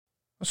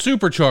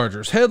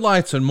Superchargers,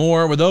 headlights, and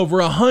more. With over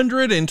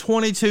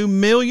 122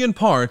 million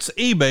parts,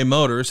 eBay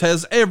Motors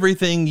has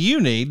everything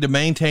you need to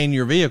maintain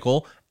your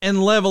vehicle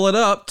and level it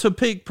up to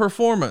peak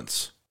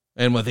performance.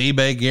 And with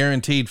eBay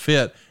Guaranteed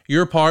Fit,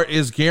 your part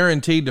is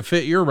guaranteed to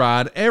fit your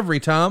ride every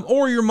time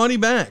or your money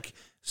back.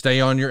 Stay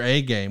on your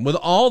A game with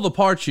all the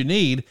parts you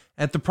need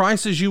at the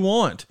prices you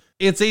want.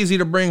 It's easy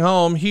to bring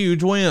home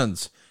huge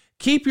wins.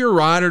 Keep your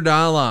ride or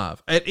die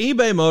alive at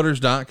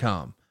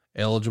ebaymotors.com.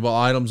 Eligible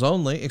items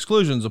only.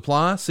 Exclusions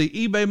apply. See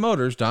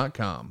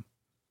ebaymotors.com.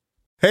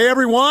 Hey,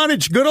 everyone.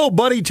 It's good old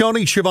buddy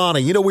Tony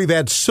Schiavone. You know, we've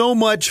had so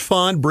much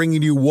fun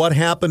bringing you What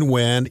Happened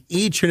When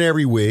each and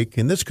every week,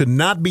 and this could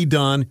not be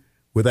done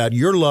without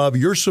your love,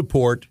 your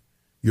support,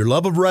 your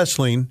love of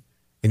wrestling,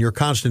 and your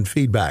constant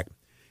feedback.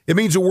 It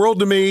means the world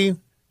to me,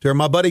 to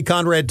my buddy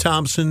Conrad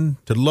Thompson,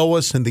 to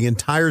Lois, and the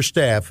entire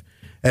staff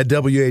at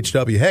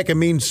WHW. Heck, it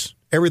means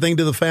everything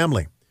to the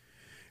family.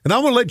 And I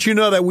want to let you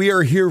know that we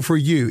are here for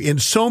you in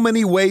so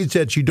many ways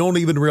that you don't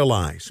even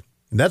realize.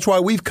 And that's why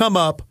we've come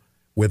up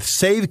with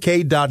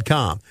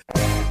SaveK.com.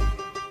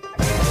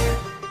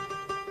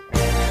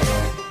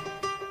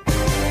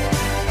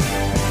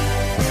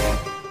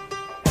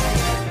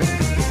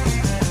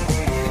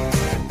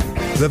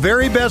 The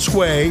very best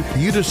way for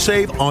you to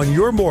save on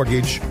your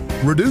mortgage,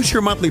 reduce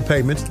your monthly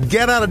payments,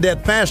 get out of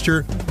debt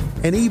faster,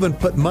 and even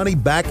put money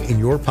back in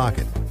your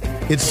pocket.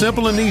 It's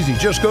simple and easy.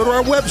 Just go to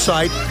our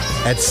website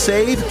at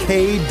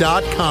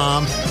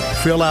SaveK.com,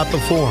 fill out the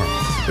form.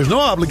 There's no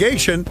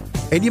obligation,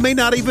 and you may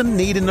not even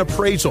need an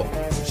appraisal.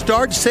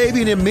 Start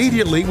saving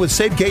immediately with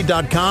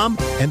SaveK.com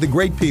and the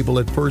great people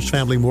at First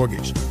Family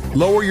Mortgage.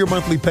 Lower your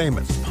monthly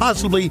payments,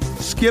 possibly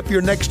skip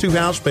your next two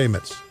house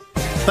payments.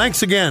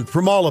 Thanks again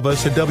from all of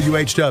us at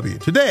WHW.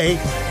 Today,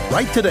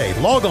 right today,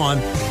 log on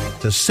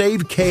to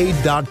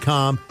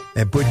SaveK.com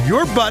and put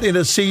your butt in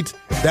a seat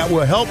that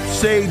will help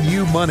save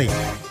you money.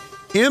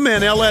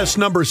 MNLS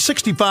number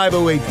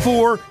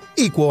 65084,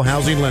 Equal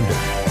Housing Lender.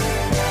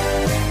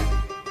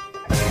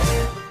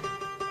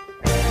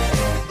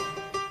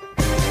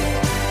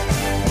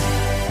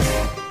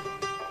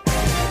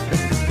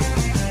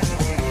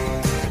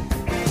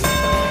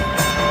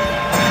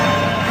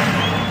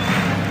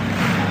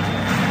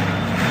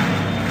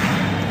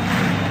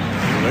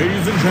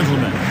 Ladies and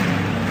gentlemen,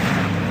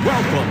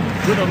 welcome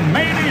to the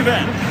main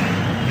event.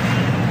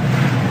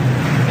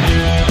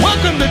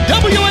 Welcome to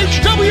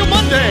WHW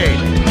Monday.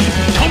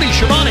 Tony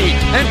Schiavone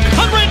and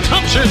Conrad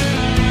Thompson.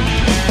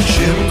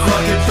 Jim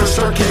Crockett First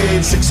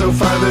Arcade,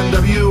 605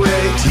 NWA.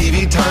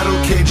 TV title,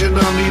 Cajun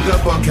Omni, the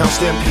Bunkhouse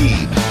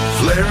Stampede.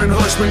 Flair and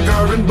Horseman,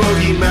 Garvin,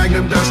 Bogey,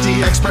 Magnum,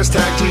 Dusty, Express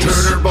Tag Team.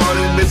 Turner,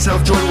 Bodden,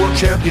 Mid-South Joint World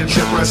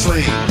Championship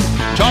Wrestling.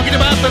 Talking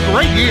about the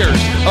great years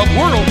of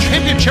World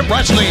Championship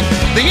Wrestling,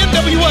 the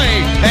NWA,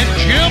 and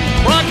Jim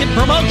Crockett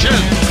Promotions.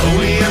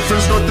 Tony and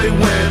Friends North, they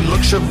win.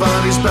 Look,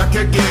 Schiavone's back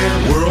again.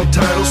 World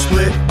title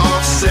split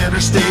off center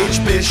stage.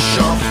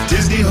 Bischoff,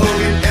 Disney,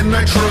 Hogan, and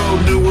Nitro.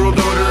 New World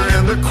Order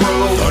and the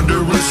Crow.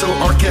 Thunder, Russo,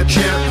 Arquette,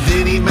 Champ,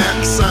 Vinnie Mac,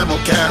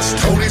 simulcast.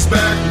 Tony's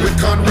back with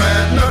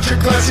Conrad, not your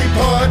classy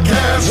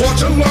podcast.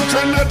 Watch along,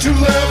 try not to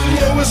laugh.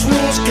 Lowest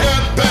rules,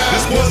 cat back.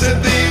 This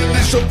wasn't the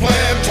initial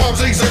plan. Tom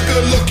Zigg's a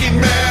good-looking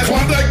man.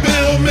 Klondike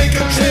Bill, make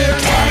a chair.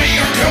 Tommy,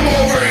 you come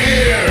over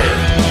here.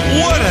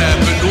 What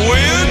happened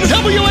when?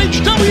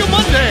 WHW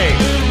Monday.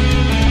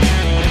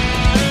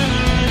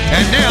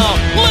 And now,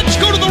 let's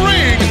go to the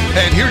ring.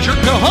 And here's your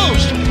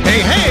co-host.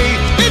 Hey,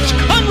 it's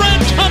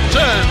Conrad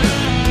Thompson.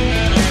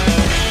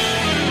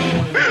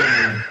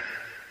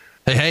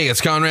 Hey, it's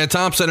Conrad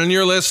Thompson, and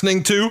you're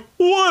listening to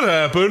What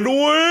Happened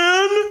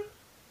When?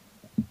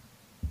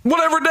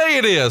 Whatever day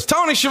it is.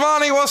 Tony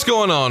Schiavone, what's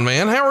going on,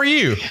 man? How are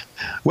you?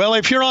 Well,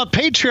 if you're on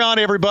Patreon,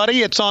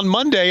 everybody, it's on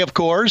Monday, of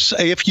course.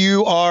 If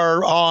you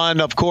are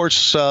on, of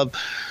course,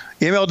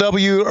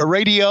 MLW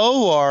Radio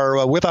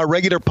or with our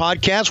regular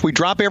podcast, we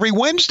drop every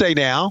Wednesday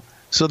now.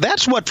 So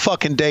that's what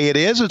fucking day it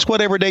is. It's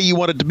whatever day you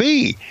want it to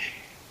be.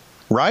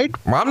 Right?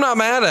 Well, I'm not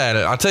mad at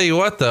it. I'll tell you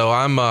what, though.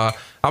 I'm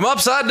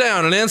upside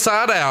down and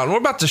inside out, and we're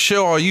about to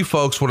show all you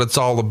folks what it's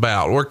all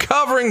about. We're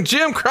covering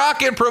Jim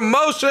Crockett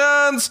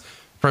Promotions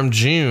from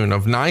June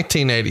of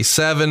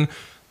 1987.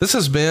 This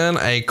has been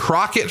a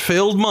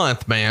Crockett-filled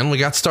month, man. We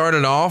got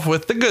started off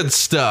with the good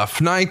stuff,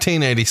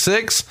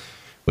 1986.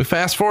 We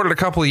fast-forwarded a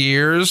couple of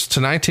years to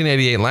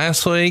 1988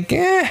 last week.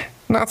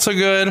 Not so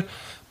good,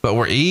 but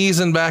we're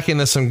easing back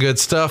into some good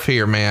stuff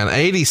here, man.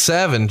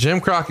 87, Jim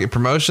Crockett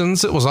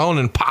Promotions. It was on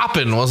and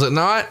popping, was it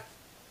not?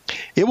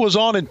 It was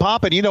on and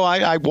popping. You know,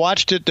 I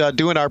watched it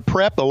doing our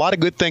prep. A lot of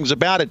good things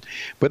about it.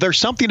 But there's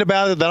something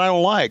about it that I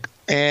don't like.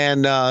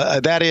 And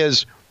that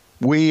is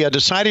we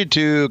decided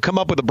to come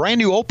up with a brand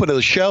new open of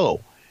the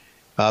show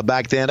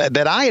back then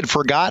that I had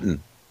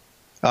forgotten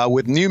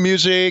with new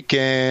music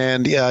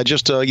and it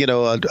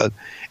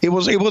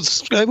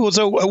was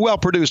a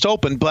well-produced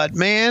open. But,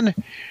 man,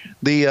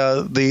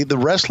 the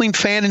wrestling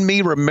fan in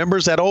me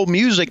remembers that old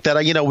music that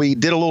we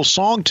did a little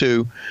song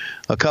to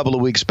a couple of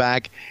weeks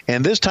back.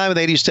 And this time in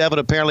 '87,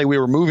 apparently we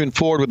were moving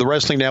forward with the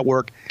Wrestling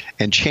Network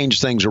and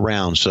changed things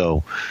around.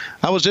 So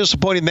I was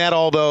disappointed in that.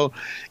 Although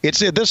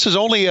this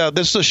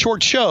is a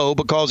short show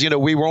because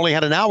we only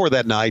had an hour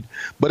that night,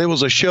 but it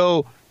was a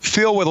show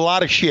filled with a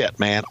lot of shit,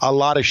 man. A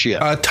lot of shit.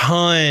 A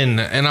ton.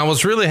 And I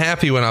was really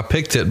happy when I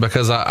picked it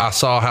because I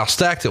saw how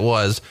stacked it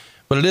was.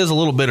 But it is a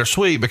little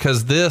bittersweet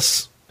because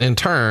this, in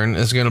turn,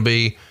 is going to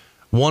be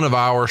one of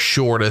our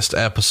shortest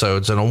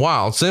episodes in a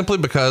while, simply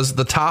because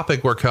the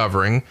topic we're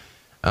covering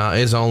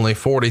is only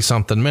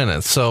 40-something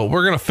minutes. So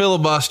we're going to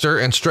filibuster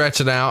and stretch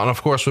it out. And,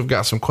 of course, we've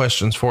got some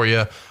questions for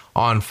you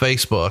on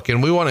Facebook.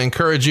 And we want to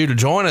encourage you to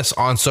join us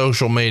on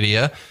social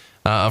media.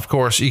 Of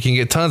course, you can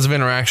get tons of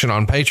interaction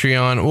on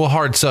Patreon. We'll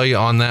hard sell you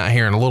on that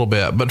here in a little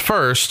bit. But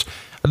first,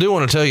 I do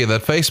want to tell you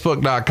that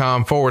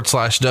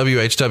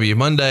Facebook.com/WHW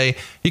Monday.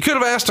 You could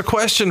have asked a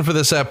question for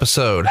this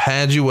episode.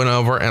 Had you went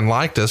over and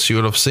liked us, you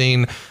would have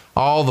seen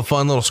all the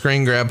fun little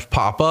screen grabs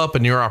pop up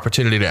and your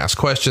opportunity to ask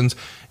questions.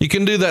 You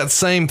can do that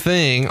same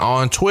thing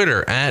on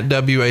Twitter at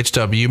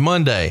WHW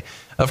Monday.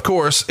 Of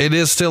course, it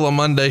is still a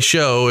Monday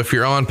show if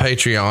you're on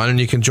Patreon, and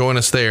you can join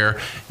us there.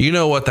 You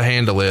know what the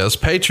handle is,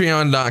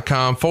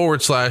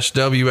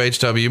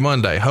 patreon.com/WHW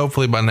Monday.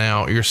 Hopefully by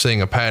now you're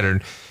seeing a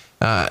pattern.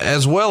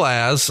 As well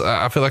as,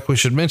 I feel like we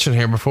should mention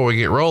here before we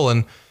get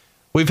rolling,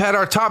 we've had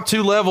our top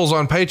 2 levels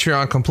on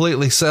Patreon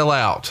completely sell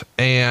out.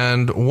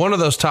 And one of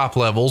those top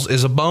levels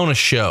is a bonus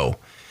show.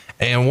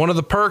 And one of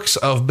the perks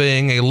of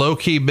being a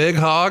low-key big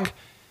hog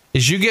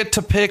is you get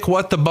to pick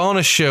what the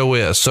bonus show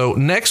is. So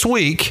next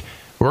week,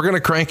 we're going to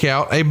crank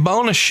out a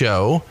bonus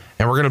show,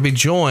 and we're going to be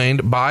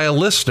joined by a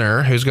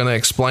listener who's going to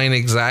explain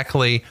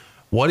exactly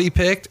what he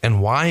picked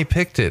and why he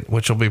picked it,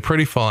 which will be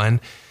pretty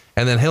fun.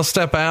 And then he'll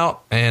step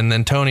out, and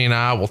then Tony and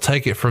I will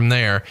take it from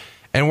there.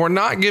 And we're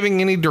not giving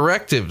any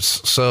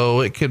directives, so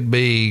it could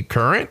be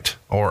current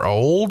or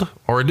old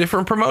or a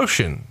different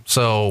promotion.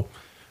 So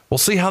we'll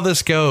see how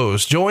this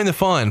goes. Join the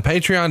fun.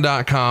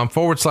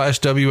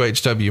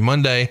 Patreon.com/WHW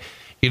Monday.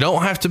 You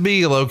don't have to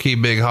be a low-key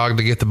big hog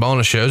to get the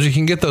bonus shows. You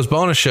can get those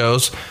bonus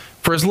shows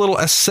for as little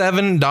as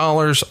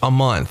 $7 a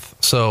month.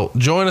 So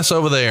join us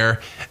over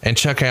there and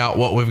check out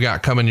what we've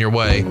got coming your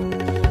way.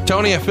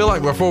 Tony, I feel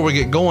like before we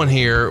get going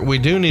here, we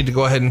do need to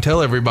go ahead and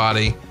tell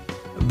everybody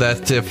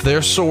that if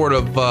they're sort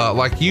of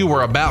like you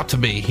were about to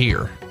be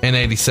here in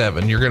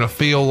 '87, you're going to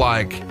feel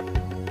like,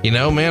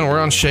 man,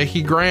 we're on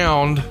shaky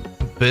ground.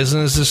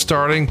 Business is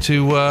starting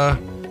to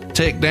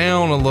tick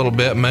down a little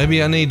bit.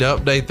 Maybe I need to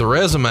update the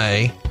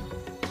resume.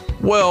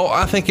 Well,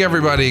 I think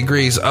everybody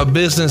agrees a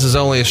business is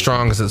only as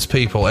strong as its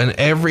people, and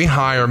every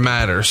hire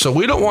matters. So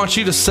we don't want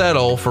you to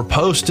settle for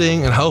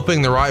posting and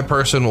hoping the right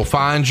person will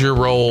find your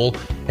role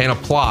and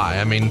apply.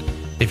 I mean,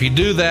 if you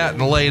do that in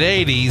the late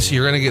 80s,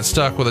 you're going to get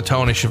stuck with a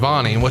Tony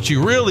Schiavone. And what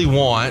you really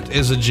want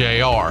is a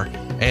JR.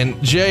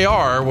 And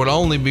JR would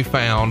only be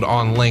found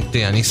on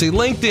LinkedIn. You see,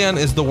 LinkedIn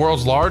is the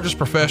world's largest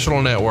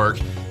professional network.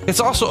 It's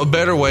also a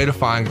better way to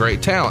find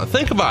great talent.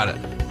 Think about it.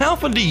 How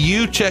often do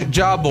you check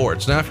job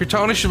boards? Now, if you're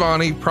Tony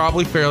Schiavone,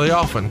 probably fairly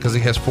often because he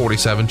has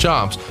 47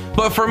 jobs.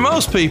 But for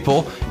most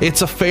people,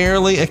 it's a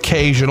fairly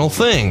occasional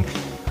thing.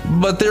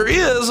 But there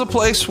is a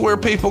place where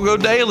people go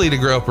daily to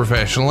grow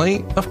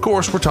professionally. Of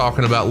course, we're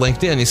talking about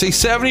LinkedIn. You see,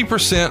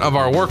 70% of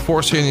our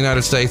workforce here in the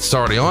United States is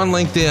already on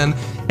LinkedIn,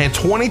 and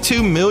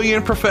 22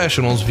 million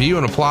professionals view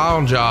and apply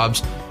on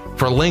jobs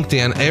for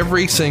LinkedIn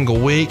every single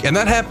week. And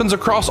that happens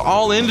across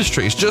all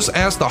industries. Just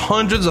ask the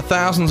hundreds of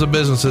thousands of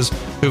businesses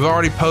who've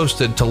already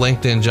posted to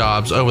LinkedIn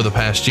jobs over the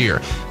past year.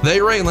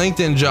 They rate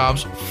LinkedIn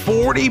jobs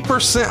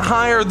 40%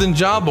 higher than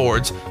job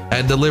boards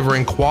at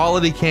delivering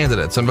quality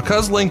candidates. And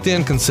because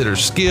LinkedIn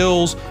considers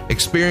skills,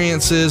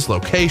 experiences,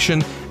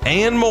 location,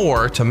 and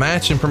more to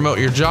match and promote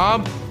your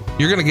job,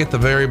 you're going to get the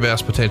very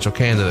best potential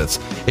candidates.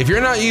 If you're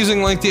not using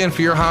LinkedIn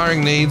for your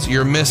hiring needs,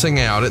 you're missing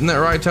out. Isn't that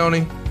right,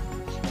 Tony?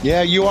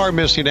 Yeah, you are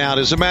missing out.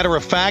 As a matter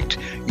of fact,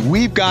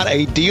 we've got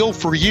a deal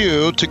for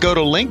you to go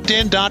to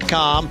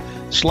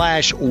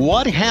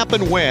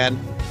LinkedIn.com/whathappenedwhen,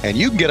 and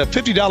you can get a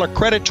 $50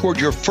 credit toward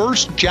your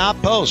first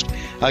job post.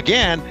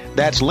 Again,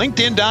 that's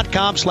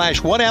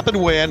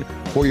LinkedIn.com/whathappenedwhen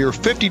for your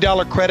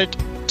 $50 credit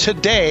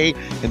today.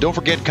 And don't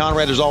forget,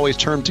 Conrad, as always,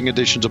 terms and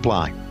conditions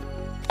apply.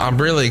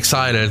 I'm really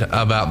excited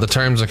about the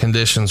terms and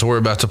conditions we're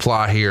about to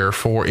apply here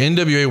for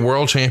NWA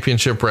World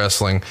Championship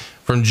Wrestling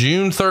from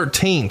June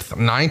 13th,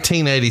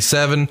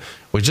 1987.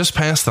 We just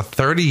passed the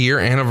 30-year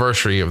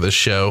anniversary of this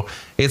show.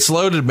 It's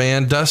loaded,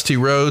 man. Dusty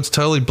Rhodes,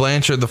 Tully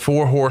Blanchard, the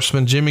Four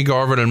Horsemen, Jimmy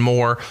Garvin, and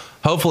more.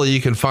 Hopefully you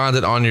can find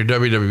it on your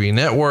WWE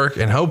network,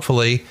 and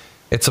hopefully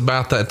it's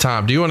about that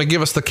time. Do you want to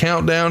give us the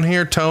countdown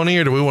here, Tony,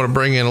 or do we want to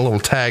bring in a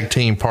little tag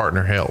team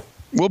partner help?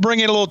 We'll bring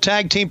in a little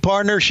tag team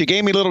partner. She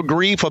gave me a little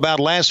grief about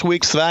last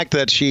week's fact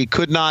that she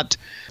could not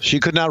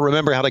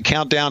remember how to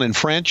count down in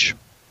French.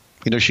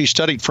 She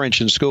studied French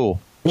in school.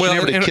 She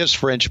never did kiss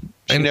French.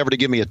 She never did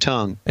give me a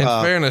tongue. In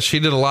fairness, she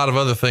did a lot of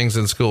other things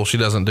in school she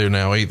doesn't do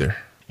now either.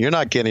 You're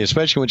not kidding,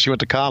 especially when she went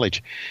to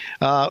college.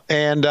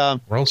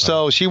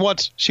 So she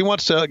wants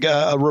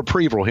a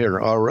reprieval here,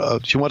 or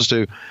she wants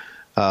to.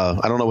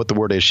 I don't know what the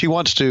word is. She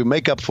wants to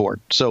make up for it.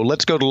 So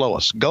let's go to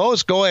Lois.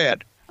 Lois, go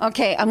ahead.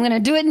 Okay, I'm going to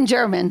do it in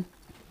German.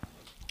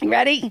 You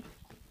ready?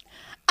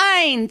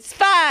 1, 2,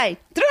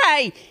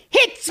 3,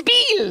 hit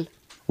Spiel.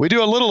 We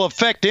do a little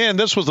effect in.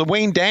 This was the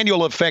Wayne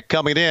Daniel effect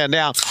coming in.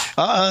 Now,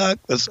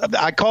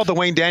 I called the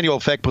Wayne Daniel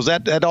effect because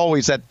that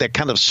always that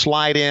kind of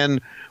slide in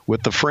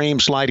with the frame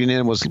sliding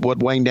in was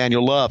what Wayne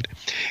Daniel loved.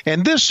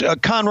 And this,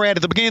 Conrad,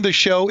 at the beginning of the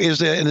show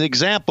is an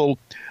example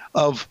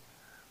of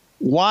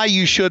why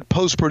you should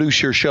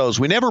post-produce your shows.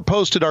 We never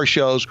posted our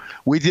shows.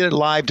 We did it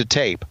live to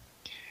tape.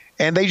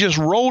 And they just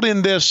rolled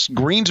in this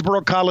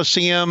Greensboro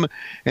Coliseum,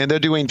 and they're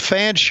doing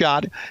fan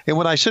shot. And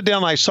when I sit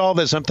down and I saw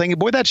this, I'm thinking,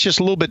 boy, that's just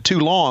a little bit too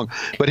long.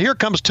 But here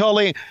comes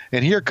Tully,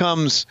 and here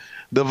comes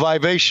the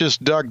vivacious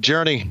Dark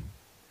Journey.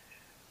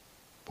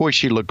 Boy,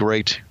 she looked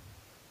great.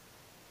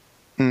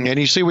 And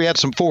you see we had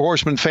some Four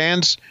Horsemen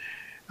fans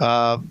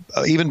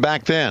even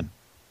back then.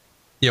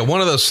 Yeah,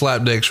 one of those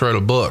slapdicks wrote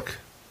a book.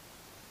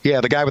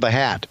 Yeah, the guy with the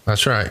hat.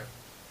 That's right.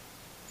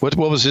 What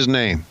was his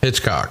name?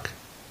 Hitchcock.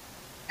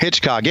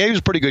 Yeah, he was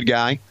a pretty good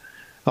guy.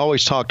 I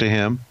always talked to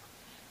him.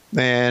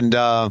 And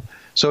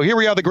so here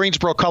we are, the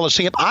Greensboro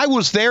Coliseum. I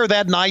was there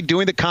that night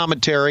doing the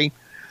commentary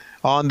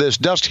on this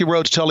Dusty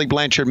Rhodes Tully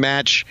Blanchard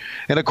match.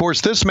 And, of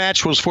course, this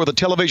match was for the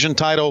television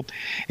title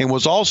and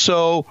was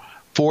also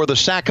for the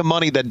sack of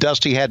money that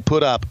Dusty had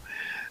put up.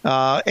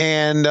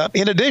 And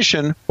in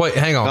addition... Wait,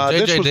 hang on.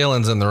 J.J.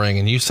 Dillon's in the ring,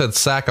 and you said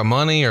sack of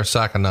money or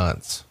sack of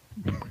nuts?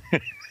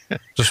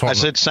 I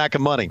said sack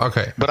of money.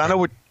 Okay. But I know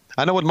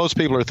what most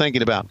people are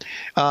thinking about.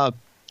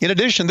 In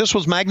addition, this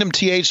was Magnum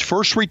TA's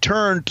first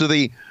return to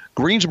the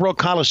Greensboro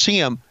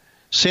Coliseum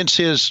since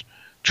his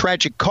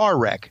tragic car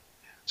wreck.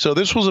 So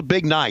this was a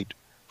big night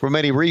for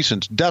many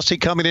reasons. Dusty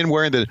coming in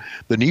wearing the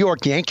New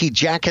York Yankee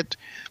jacket.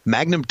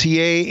 Magnum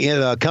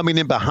TA coming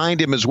in behind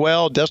him as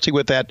well. Dusty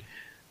with that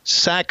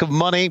sack of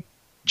money.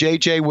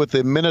 JJ with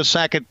the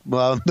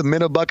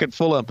minnow bucket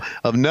full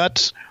of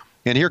nuts.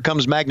 And here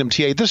comes Magnum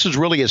TA. This is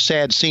really a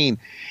sad scene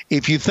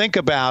if you think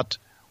about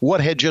what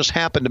had just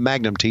happened to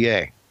Magnum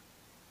TA.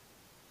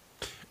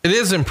 It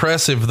is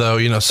impressive, though.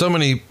 You know, so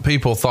many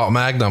people thought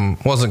Magnum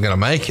wasn't going to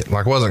make it,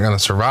 wasn't going to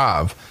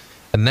survive.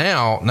 And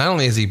now, not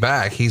only is he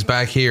back, he's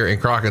back here in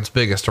Crockett's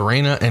biggest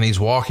arena, and he's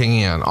walking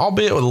in,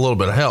 albeit with a little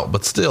bit of help,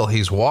 but still,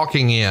 he's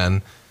walking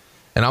in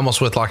and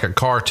almost with like a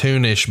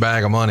cartoonish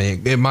bag of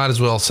money. It might as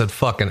well have said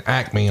fucking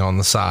Acme on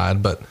the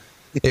side, but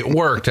it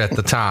worked at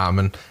the time.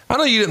 And I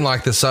know you didn't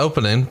like this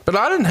opening, but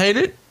I didn't hate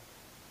it.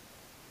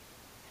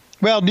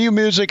 Well, new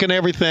music and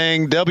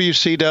everything.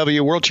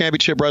 WCW, World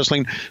Championship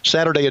Wrestling,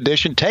 Saturday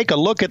edition. Take a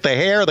look at the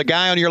hair of the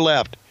guy on your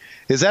left.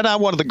 Is that not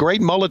one of the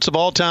great mullets of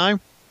all time?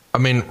 I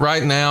mean,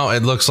 right now,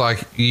 it looks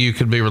like you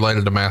could be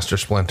related to Master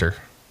Splinter.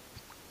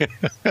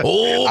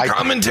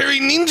 Commentary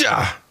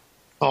ninja.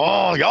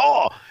 Oh,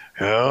 yeah.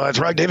 Oh, that's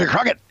right, David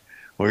Crockett.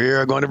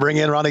 We're going to bring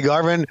in Ronnie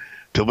Garvin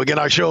to begin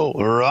our show.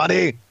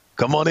 Ronnie,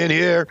 come on in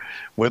here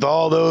with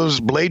all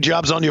those blade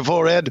jobs on your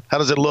forehead. How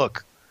does it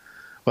look?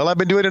 Well, I've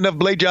been doing enough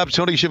blade jobs,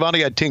 Tony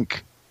Schiavone, I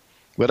think.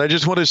 But I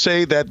just want to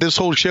say that this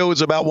whole show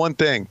is about one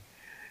thing.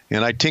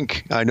 And I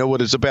think I know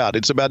what it's about.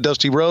 It's about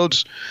Dusty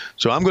Rhodes.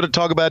 So I'm going to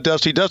talk about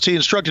Dusty. Dusty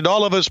instructed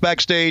all of us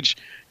backstage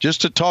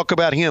just to talk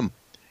about him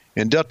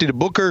and Dusty the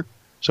Booker.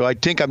 So I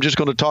think I'm just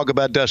going to talk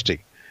about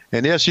Dusty.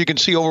 And yes, you can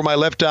see over my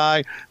left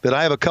eye that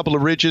I have a couple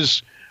of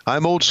ridges.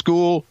 I'm old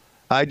school.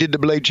 I did the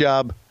blade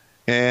job.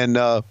 And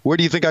where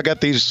do you think I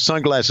got these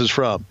sunglasses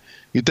from?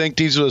 You think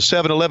these are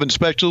 7-Eleven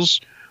specials,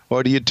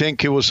 or do you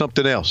think it was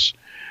something else?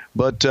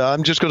 But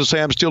I'm just going to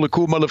say I'm still a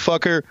cool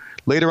motherfucker.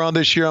 Later on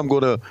this year, I'm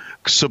going to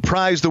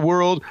surprise the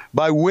world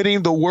by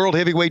winning the World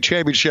Heavyweight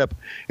Championship.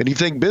 And you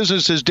think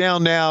business is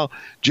down now,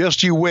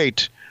 just you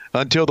wait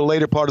until the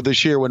later part of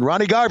this year when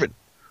Ronnie Garvin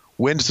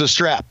wins the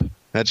strap.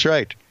 That's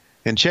right.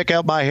 And check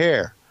out my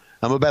hair.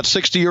 I'm about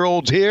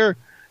 60-year-olds here,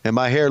 and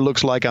my hair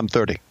looks like I'm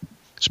 30.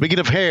 Speaking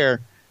of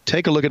hair,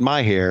 take a look at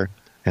my hair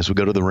as we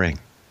go to the ring.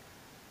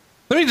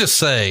 Let me just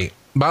say,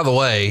 by the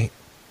way,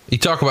 you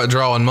talk about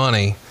drawing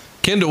money.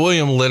 Kendall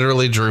William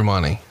literally drew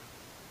money.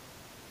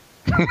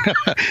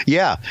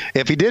 Yeah.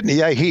 If he didn't,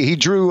 he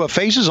drew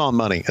faces on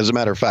money, as a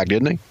matter of fact,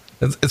 didn't he?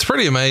 It's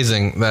pretty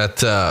amazing that,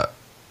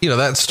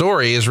 that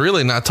story is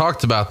really not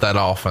talked about that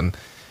often.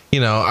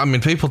 I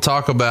mean, people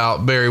talk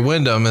about Barry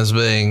Windham as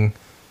being,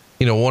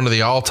 one of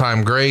the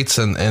all-time greats.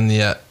 And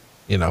yet,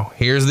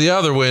 here's the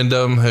other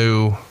Windham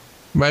who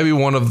maybe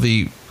one of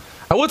the,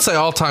 I would say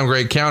all-time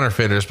great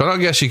counterfeiters, but I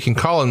don't guess you can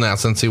call him that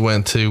since he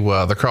went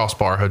to the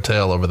Crossbar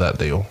Hotel over that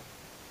deal.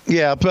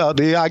 Yeah,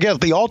 I guess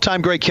the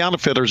all-time great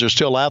counterfeiters are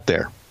still out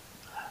there.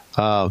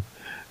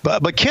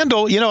 But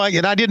Kendall,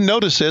 and I didn't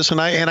notice this,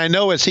 and I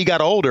know as he got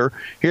older,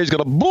 he's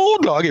going to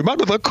bulldog him out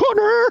of the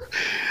corner.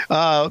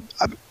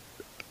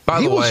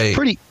 By the way,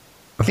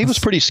 he was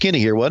pretty skinny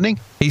here, wasn't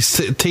he? He's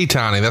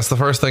teeny. That's the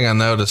first thing I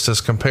noticed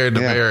as compared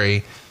to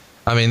Barry.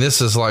 I mean, this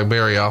is like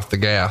Barry off the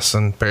gas,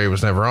 and Barry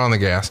was never on the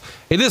gas.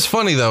 It is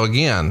funny, though,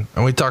 again,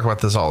 and we talk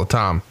about this all the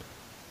time.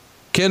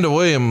 Kendall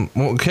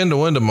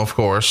Windham, of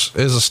course,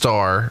 is a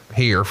star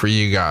here for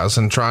you guys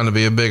and trying to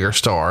be a bigger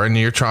star, and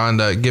you're trying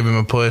to give him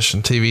a push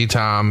and TV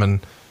time. And,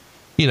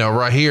 you know,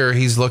 right here,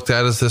 he's looked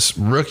at as this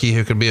rookie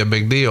who could be a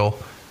big deal.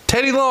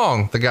 Teddy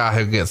Long, the guy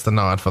who gets the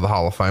nod for the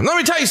Hall of Fame. Let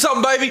me tell you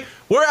something, baby.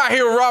 We're out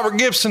here with Robert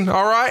Gibson,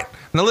 all right?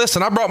 Now,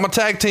 listen, I brought my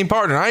tag team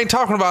partner. I ain't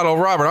talking about old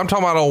Robert. I'm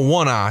talking about old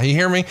One Eye. You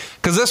hear me?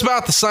 Because it's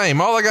about the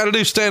same. All I got to do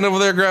is stand over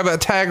there, grab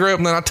that tag rope,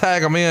 and then I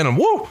tag them in, and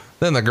woo,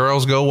 then the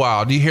girls go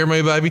wild. Do you hear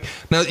me, baby?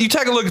 Now, you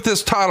take a look at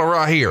this title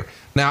right here.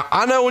 Now,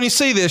 I know when you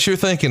see this, you're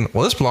thinking,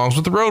 well, this belongs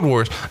with the Road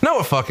Warriors. No,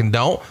 it fucking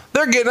don't.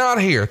 They're getting out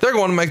of here. They're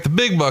going to make the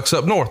big bucks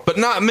up north, but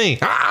not me.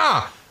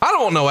 I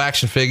don't want no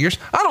action figures.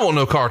 I don't want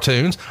no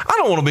cartoons. I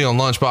don't want to be on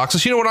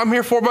lunchboxes. You know what I'm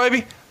here for,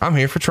 baby? I'm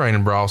here for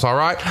training bras, all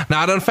right?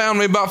 Now, I done found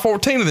me about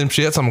 14 of them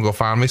shits. I'm going to go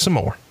find me some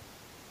more.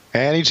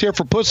 And he's here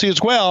for pussy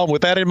as well.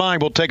 With that in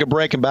mind, we'll take a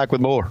break and back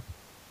with more.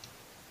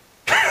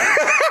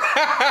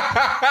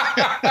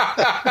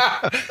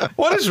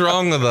 What is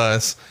wrong with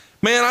us?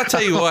 Man, I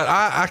tell you what,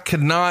 I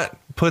could not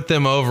put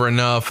them over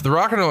enough. The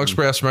Rock and Roll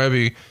Express may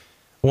be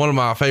one of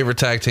my favorite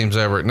tag teams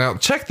ever. Now,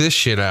 check this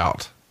shit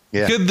out.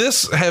 Yeah. Could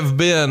this have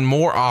been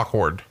more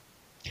awkward?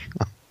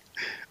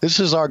 This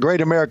is our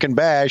Great American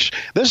Bash.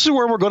 This is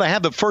where we're going to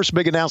have the first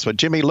big announcement.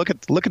 Jimmy, look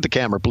at the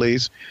camera,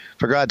 please,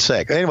 for God's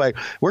sake. Anyway,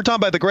 we're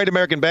talking about the Great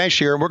American Bash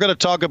here, and we're going to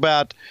talk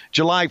about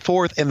July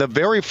 4th and the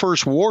very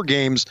first War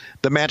Games,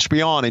 the Match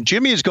Beyond. And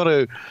Jimmy is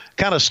going to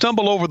kind of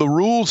stumble over the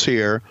rules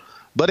here.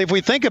 But if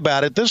we think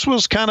about it, this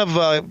was kind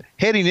of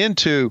heading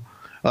into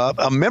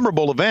a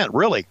memorable event,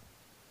 really.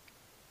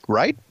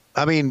 Right?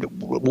 I mean,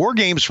 War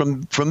Games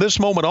from this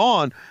moment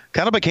on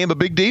kind of became a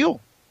big deal.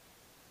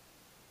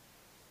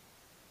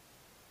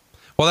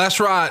 Well, that's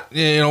right.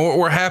 You know,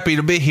 we're happy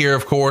to be here,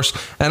 of course.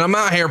 And I'm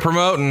out here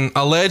promoting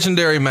a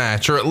legendary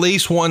match, or at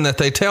least one that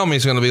they tell me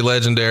is going to be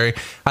legendary.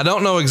 I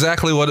don't know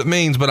exactly what it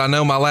means, but I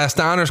know my last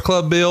Diners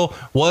Club bill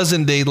was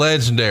indeed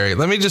legendary.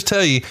 Let me just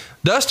tell you,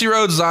 Dusty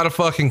Rhodes is out of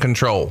fucking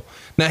control.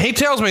 Now, he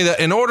tells me that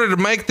in order to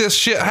make this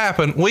shit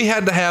happen, we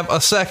had to have a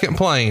second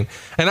plane.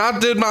 And I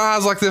did my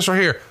eyes like this right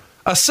here.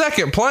 A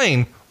second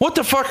plane? What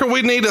the fuck are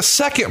we need a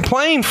second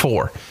plane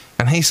for?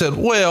 And he said,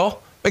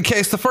 well, in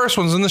case the first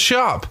one's in the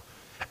shop.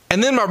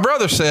 And then my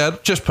brother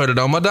said, just put it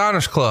on my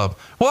Diners Club.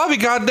 Well, I'll be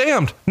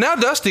goddamned. Now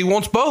Dusty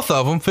wants both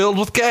of them filled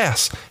with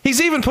gas.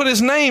 He's even put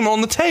his name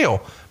on the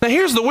tail. Now,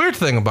 here's the weird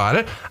thing about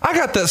it. I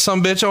got that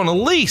sumbitch on a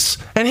lease,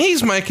 and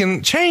he's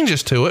making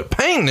changes to it,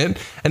 painting it,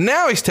 and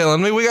now he's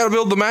telling me we got to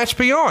build the match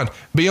beyond.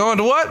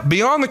 Beyond what?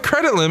 Beyond the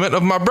credit limit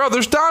of my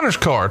brother's Diners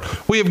card.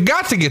 We have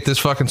got to get this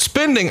fucking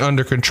spending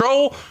under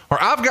control,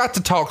 or I've got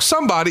to talk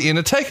somebody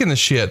into taking the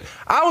shit.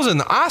 I was in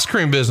the ice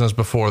cream business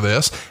before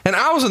this, and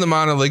I was in the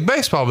minor league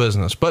baseball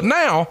business, but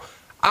now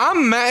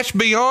I'm matched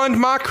beyond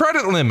my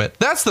credit limit.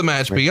 That's the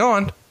match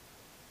beyond.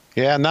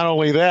 Yeah, not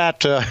only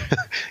that,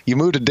 you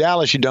moved to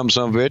Dallas, you dumb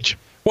son of a bitch.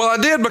 Well,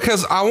 I did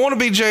because I want to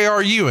be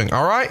J.R. Ewing,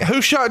 all right? Who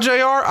shot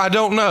J.R.? I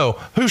don't know.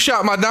 Who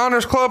shot my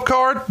Diners Club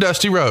card?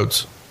 Dusty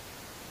Rhodes.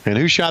 And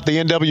who shot the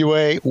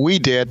NWA? We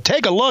did.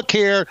 Take a look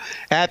here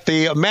at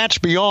the Match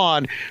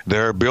Beyond.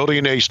 They're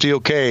building a steel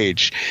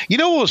cage. You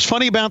know what was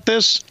funny about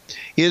this?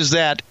 Is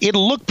that it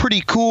looked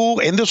pretty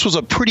cool, and this was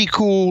a pretty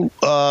cool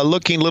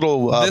looking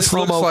little this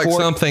promo looks like for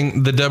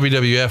something the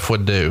WWF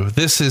would do.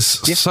 This is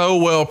so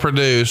well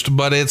produced,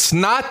 but it's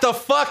not the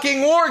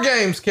fucking War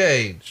Games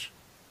cage.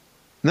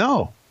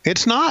 No,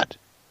 it's not.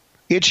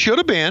 It should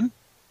have been,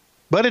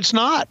 but it's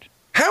not.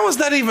 How is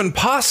that even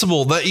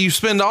possible that you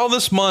spend all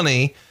this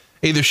money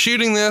either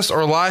shooting this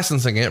or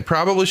licensing it,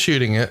 probably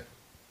shooting it,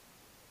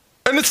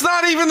 and it's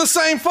not even the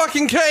same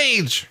fucking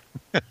cage?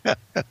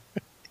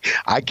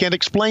 I can't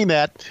explain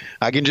that.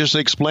 I can just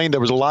explain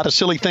there was a lot of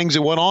silly things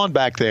that went on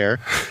back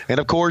there. And,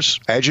 of course,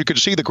 as you can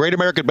see, the Great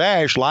American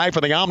Bash live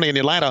from the Omni in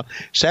Atlanta,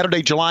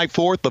 Saturday, July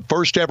 4th, the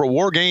first ever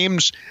War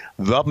Games,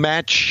 the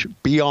Match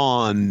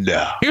Beyond.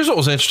 Here's what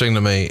was interesting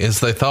to me is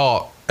they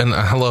thought, and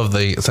I love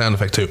the sound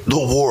effect too, the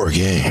War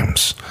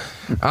Games.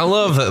 I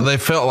love that they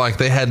felt like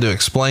they had to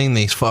explain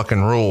these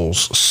fucking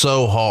rules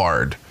so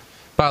hard.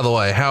 By the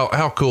way,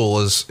 how cool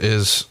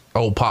is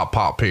old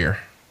Pop here?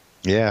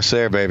 Yes,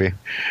 there, baby.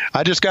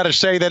 I just got to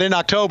say that in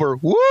October,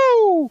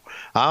 woo,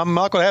 I'm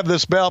not going to have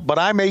this belt, but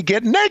I may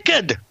get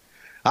naked.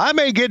 I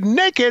may get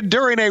naked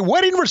during a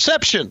wedding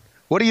reception.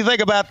 What do you think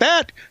about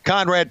that,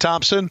 Conrad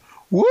Thompson?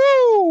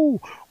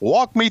 Woo!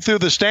 Walk me through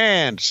the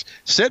stands.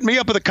 Set me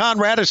up at the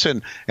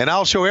Conradison, and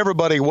I'll show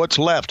everybody what's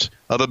left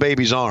of the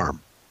baby's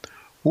arm.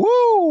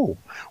 Woo!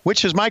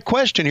 Which is my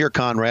question here,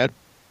 Conrad.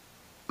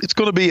 It's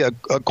going to be a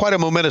quite a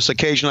momentous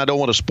occasion. I don't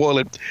want to spoil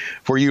it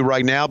for you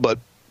right now, but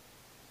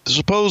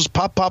suppose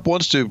Pop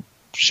wants to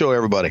show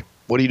everybody.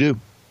 What do you do?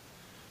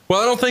 Well,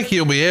 I don't think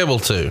he'll be able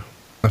to,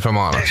 if I'm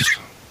honest.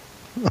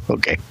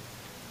 Okay.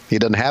 He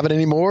doesn't have it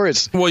anymore?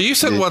 Well, you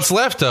said what's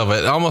left of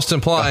it, almost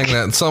implying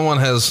that someone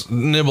has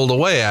nibbled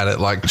away at it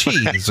like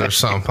cheese or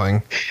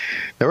something.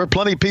 There were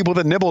plenty of people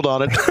that nibbled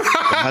on it.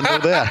 I know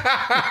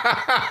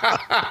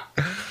that.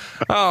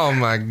 Oh,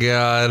 my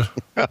God.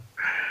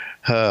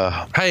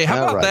 Hey,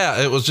 how about that?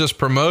 It was just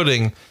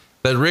promoting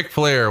that Ric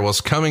Flair was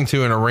coming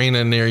to an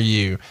arena near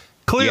you.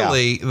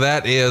 Clearly,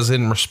 that is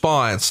in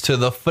response to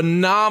the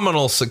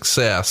phenomenal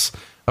success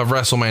of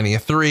WrestleMania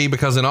 3,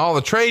 because in all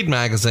the trade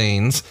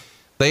magazines,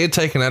 they had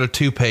taken out a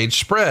 2-page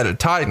spread at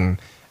Titan,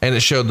 and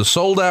it showed the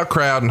sold-out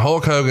crowd and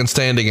Hulk Hogan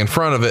standing in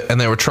front of it,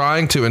 and they were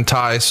trying to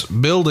entice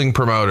building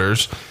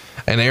promoters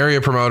and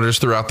area promoters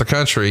throughout the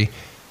country.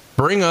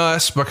 Bring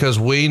us because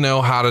we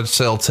know how to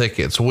sell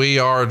tickets. We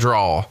are a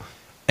draw.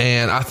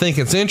 And I think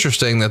it's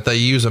interesting that they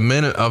use a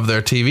minute of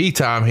their TV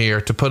time here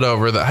to put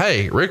over that,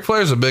 hey, Ric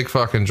Flair's a big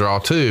fucking draw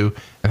too,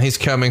 and he's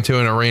coming to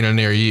an arena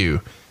near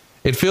you.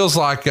 It feels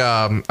like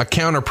a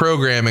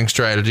counter-programming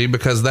strategy,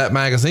 because that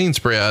magazine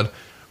spread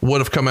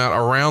would have come out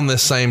around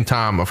this same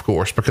time, of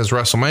course, because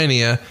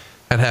WrestleMania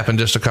had happened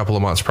just a couple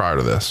of months prior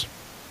to this.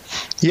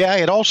 Yeah,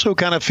 it also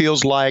kind of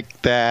feels like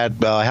that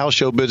house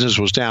show business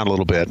was down a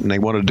little bit, and they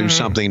wanted to do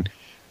something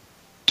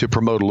to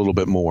promote a little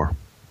bit more,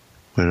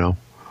 you know.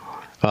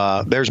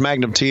 There's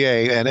Magnum TA,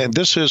 and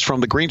this is from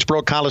the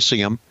Greensboro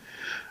Coliseum.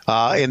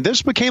 And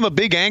this became a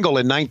big angle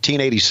in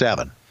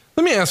 1987.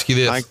 Let me ask you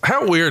this.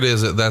 How weird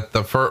is it that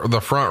the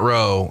front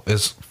row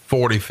is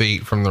 40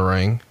 feet from the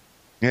ring?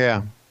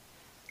 Yeah.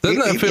 Doesn't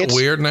that feel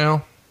weird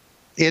now?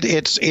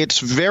 It's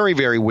very,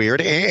 very weird.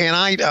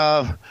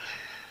 And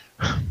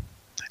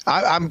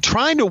I'm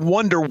trying to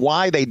wonder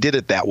why they did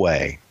it that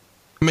way.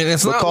 I mean,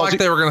 it's not like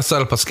they were going to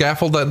set up a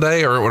scaffold that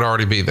day, or it would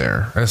already be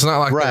there. It's not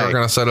like they were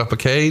going to set up a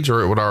cage, or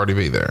it would already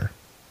be there.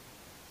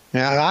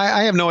 Yeah,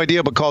 I have no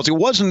idea, because it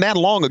wasn't that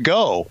long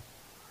ago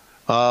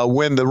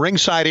when the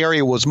ringside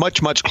area was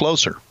much, much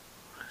closer.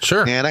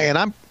 Sure. And I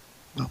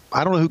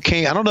don't know who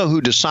came. I don't know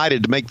who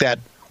decided to make that.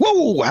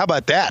 Whoa! How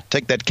about that?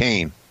 Take that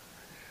cane.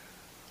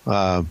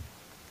 Let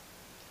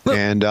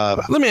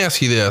me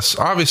ask you this.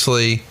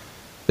 Obviously,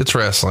 it's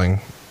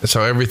wrestling,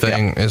 so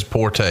everything is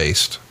poor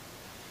taste.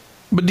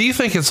 But do you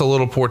think it's a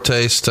little poor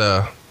taste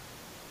to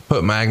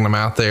put Magnum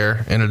out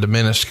there in a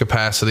diminished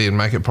capacity and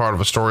make it part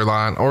of a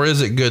storyline, or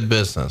is it good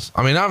business?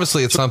 I mean,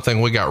 obviously it's something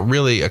we got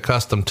really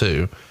accustomed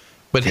to,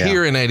 but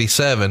here in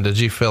 87, did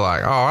you feel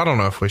like, I don't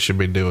know if we should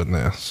be doing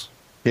this?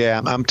 Yeah,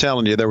 I'm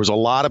telling you, there was a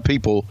lot of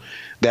people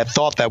that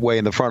thought that way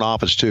in the front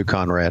office too,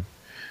 Conrad.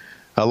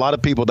 A lot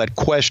of people that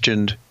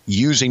questioned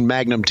using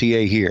Magnum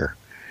TA here.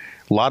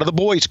 A lot of the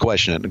boys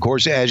question it. Of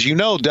course, as you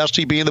know,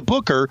 Dusty being the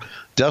booker,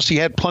 Dusty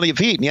had plenty of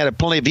heat. And he had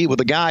plenty of heat with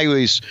the guy who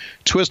he's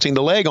twisting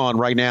the leg on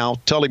right now,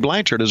 Tully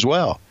Blanchard, as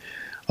well.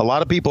 A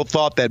lot of people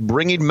thought that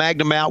bringing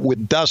Magnum out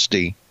with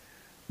Dusty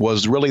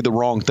was really the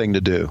wrong thing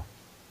to do.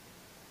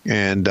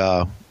 And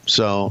now,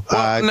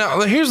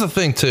 here's the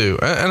thing, too.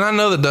 And I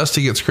know that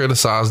Dusty gets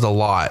criticized a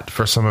lot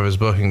for some of his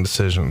booking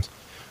decisions.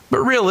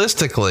 But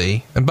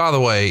realistically, and by the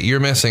way, you're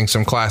missing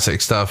some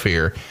classic stuff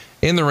here.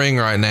 In the ring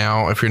right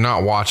now, if you're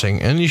not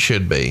watching, and you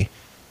should be,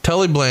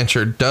 Tully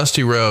Blanchard,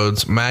 Dusty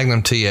Rhodes,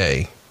 Magnum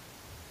TA.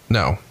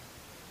 No.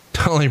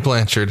 Tully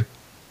Blanchard,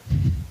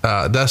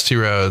 Dusty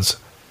Rhodes,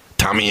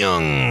 Tommy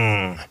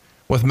Young,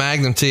 with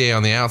Magnum TA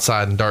on the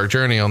outside and Dark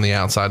Journey on the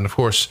outside, and of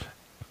course,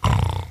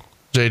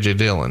 J.J.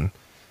 Dillon.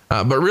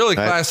 But really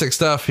classic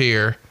stuff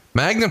here.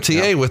 Magnum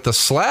TA with the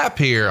slap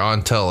here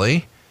on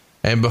Tully,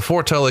 and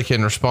before Tully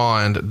can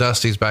respond,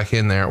 Dusty's back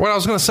in there. What I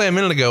was going to say a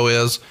minute ago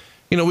is,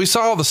 we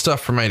saw the stuff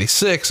from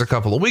 86 a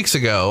couple of weeks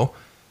ago.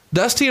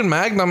 Dusty and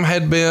Magnum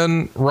had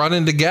been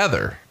running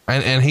together,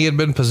 and he had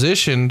been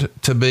positioned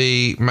to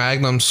be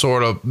Magnum's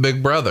sort of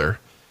big brother.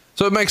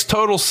 So it makes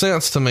total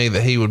sense to me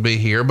that he would be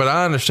here, but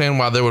I understand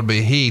why there would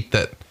be heat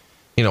that,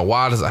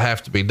 why does it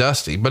have to be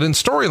Dusty? But in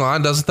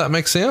storyline, doesn't that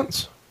make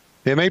sense?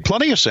 It made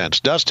plenty of sense.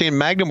 Dusty and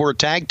Magnum were a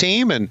tag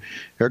team, and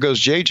there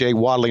goes JJ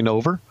waddling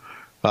over.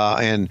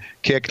 And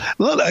kick.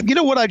 You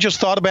know what I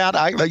just thought about?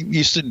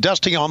 You said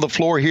Dusty on the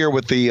floor here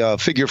with the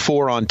figure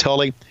 4 on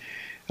Tully.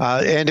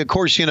 And, of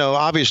course,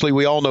 obviously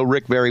we all know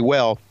Rick very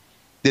well.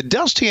 Did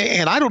Dusty,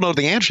 and I don't know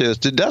the answer to this,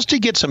 did Dusty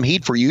get some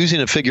heat for using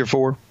a figure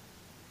 4?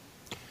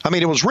 I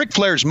mean, it was Ric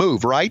Flair's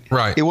move, right?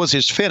 Right. It was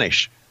his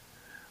finish.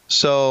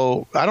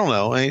 So, I don't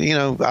know.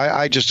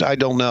 I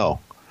don't know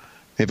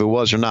if it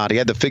was or not. He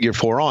had the figure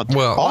 4 on.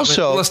 Well,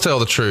 also, let's tell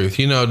the truth.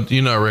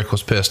 Rick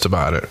was pissed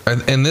about it.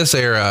 In this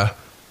era,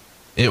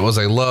 it was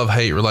a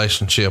love-hate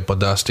relationship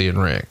with Dusty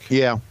and Rick.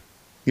 Yeah,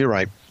 you're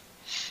right.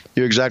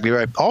 You're exactly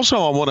right. Also,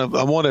 I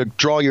want to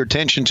draw your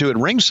attention to at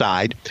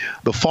ringside,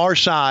 the far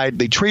side,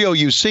 the trio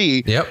you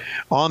see. Yep.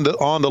 On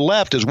the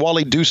left is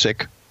Wally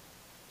Dusek,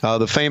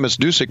 the famous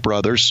Dusek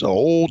brothers,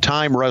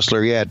 old-time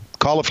wrestler. He had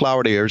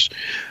cauliflower ears.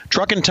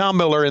 Truck and Tom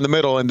Miller in the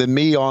middle, and then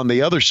me on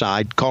the other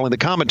side calling the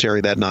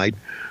commentary that night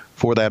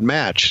for that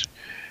match.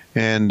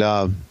 And,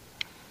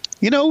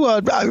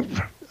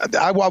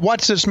 I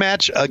watched this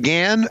match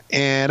again,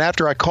 and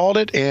after I called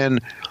it, and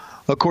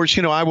of course,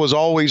 I was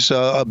always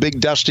a big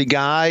Dusty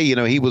guy.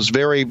 He was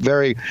very,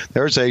 very,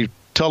 there's a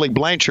Tully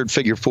Blanchard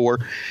figure 4.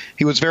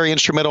 He was very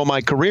instrumental in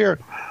my career.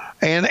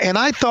 And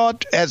I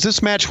thought as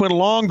this match went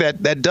along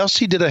that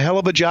Dusty did a hell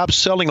of a job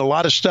selling a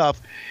lot of stuff.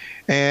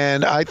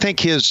 And I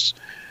think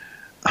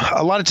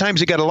a lot of times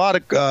he got a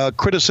lot of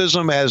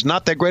criticism as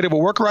not that great of a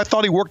worker. I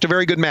thought he worked a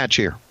very good match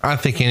here. I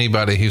think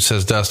anybody who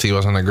says Dusty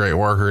wasn't a great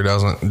worker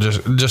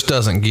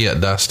doesn't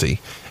get Dusty.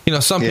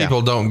 Some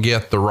people don't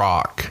get The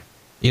Rock.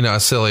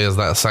 As silly as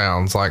that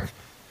sounds, like,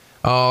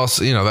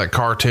 that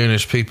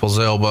cartoonish People's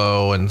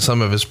Elbow and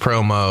some of his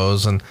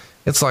promos, and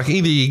it's like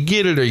either you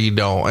get it or you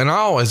don't. And I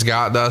always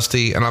got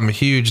Dusty, and I'm a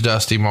huge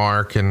Dusty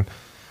mark, and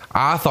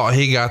I thought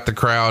he got the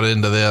crowd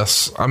into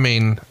this. I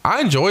mean, I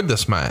enjoyed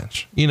this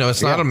match.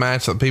 It's not a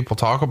match that people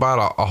talk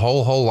about a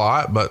whole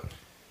lot, but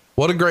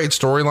what a great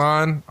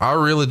storyline. I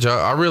really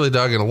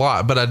dug it a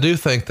lot. But I do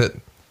think that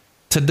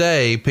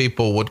today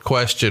people would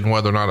question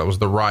whether or not it was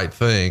the right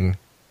thing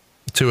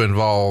to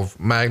involve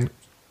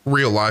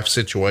real life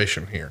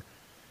situation here.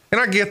 And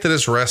I get that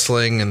it's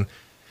wrestling and,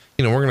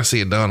 we're going to see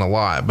it done a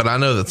lot, but I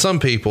know that some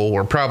people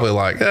were probably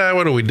like,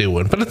 what are we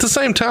doing? But at the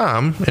same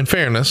time, in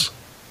fairness,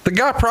 the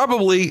guy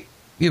probably,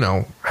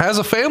 has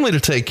a family to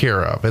take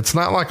care of. It's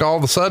not like all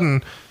of a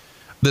sudden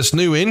this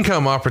new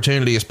income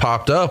opportunity has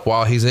popped up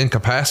while he's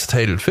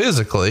incapacitated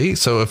physically.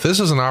 So if this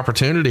is an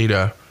opportunity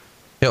to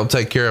help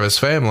take care of his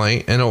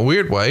family in a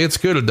weird way, it's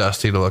good of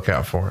Dusty to look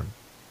out for him.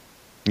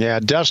 Yeah,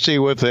 Dusty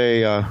with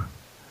a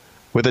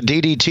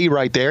DDT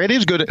right there. It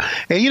is good. And,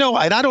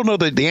 and I don't know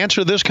the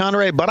answer to this,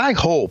 Conrad, but I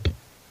hope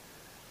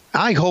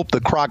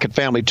the Crockett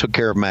family took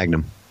care of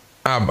Magnum.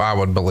 I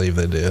would believe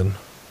they did.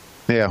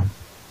 Yeah.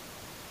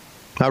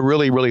 I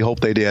really, really hope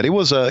they did. It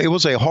was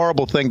a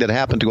horrible thing that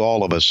happened to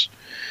all of us.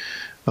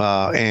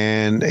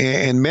 And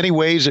in many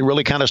ways, it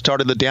really kind of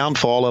started the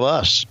downfall of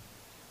us.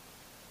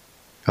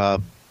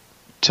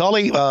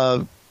 Tully,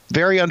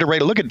 very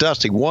underrated. Look at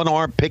Dusty. One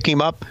arm, pick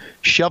him up,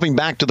 shove him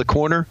back to the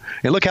corner.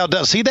 And look how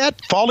Dusty, see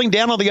that? Falling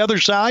down on the other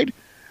side?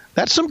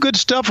 That's some good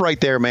stuff right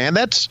there, man.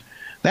 That's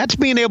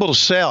being able to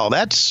sell.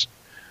 That's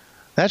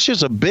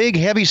just a big,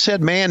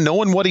 heavy-set man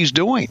knowing what he's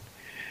doing.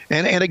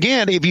 And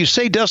again, if you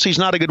say Dusty's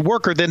not a good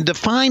worker, then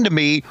define to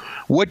me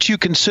what you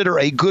consider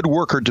a good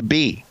worker to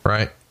be.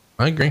 Right.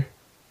 I agree.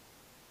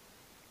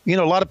 A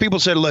lot of people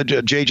said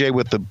JJ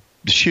with the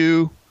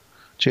shoe,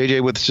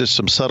 JJ with just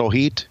some subtle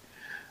heat.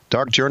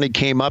 Dark Journey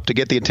came up to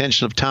get the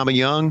attention of Tommy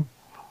Young.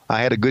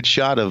 I had a good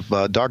shot of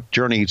Dark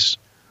Journey's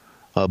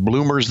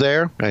bloomers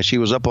there as she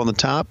was up on the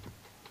top.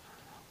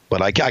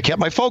 But I kept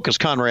my focus,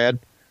 Conrad.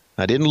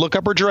 I didn't look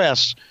up her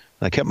dress.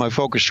 I kept my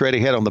focus straight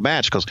ahead on the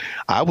match because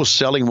I was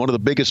selling one of the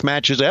biggest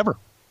matches ever.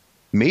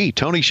 Me,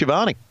 Tony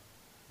Schiavone,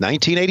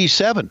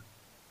 1987.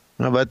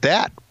 How about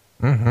that?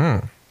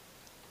 Mm-hmm.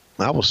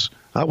 I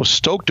was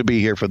stoked to be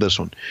here for this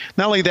one.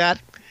 Not only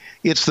that,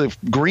 it's the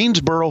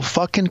Greensboro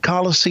fucking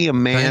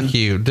Coliseum, man. Thank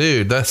you,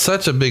 dude. That's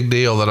such a big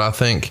deal that I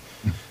think,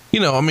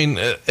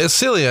 as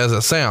silly as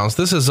it sounds,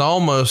 this is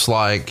almost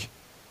like,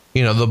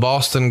 the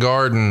Boston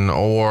Garden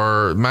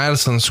or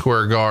Madison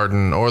Square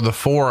Garden or the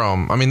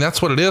Forum. I mean,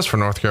 that's what it is for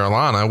North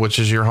Carolina, which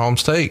is your home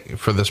state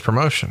for this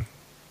promotion.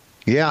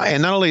 Yeah,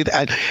 and not only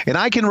that, and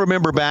I can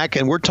remember back,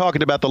 and we're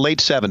talking about the late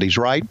 70s,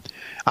 right?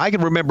 I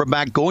can remember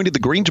back going to the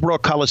Greensboro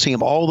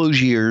Coliseum all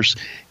those years,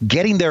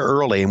 getting there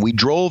early, and we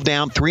drove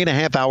down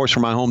 3.5 hours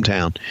from my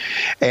hometown.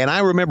 And I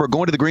remember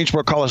going to the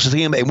Greensboro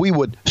Coliseum, and we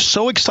would,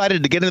 so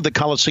excited to get into the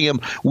Coliseum,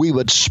 we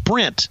would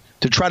sprint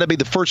to try to be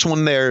the first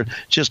one there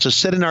just to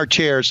sit in our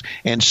chairs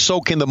and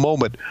soak in the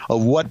moment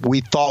of what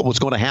we thought was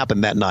going to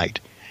happen that night.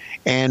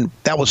 And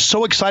that was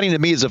so exciting to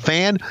me as a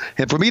fan.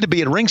 And for me to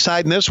be at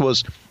ringside in this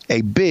was a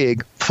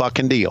big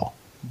fucking deal.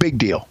 Big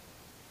deal.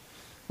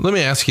 Let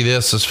me ask you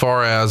this as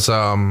far as,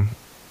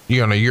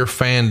 your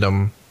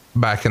fandom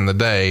back in the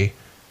day.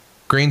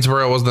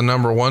 Greensboro was the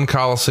number 1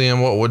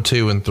 Coliseum. What would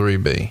 2 and 3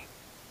 be?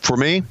 For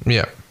me?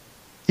 Yeah.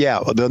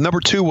 Yeah, the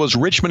number 2 was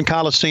Richmond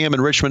Coliseum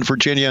in Richmond,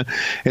 Virginia.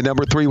 And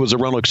number 3 was the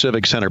Roanoke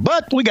Civic Center.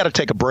 But we got to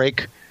take a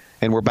break,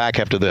 and we're back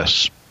after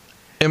this.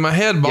 In my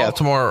head,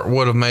 Baltimore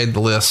would have made the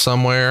list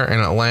somewhere,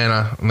 and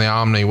Atlanta and the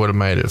Omni would have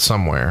made it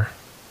somewhere.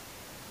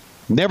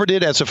 Never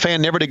did, as a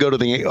fan, never did go to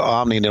the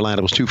Omni in Atlanta.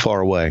 It was too far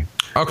away.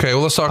 Okay,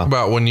 well, let's talk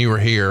about when you were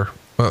here.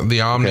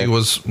 The Omni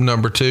was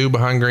number 2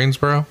 behind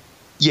Greensboro?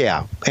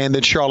 Yeah, and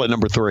then Charlotte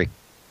number 3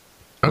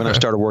 when I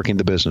started working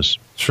the business.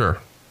 Sure.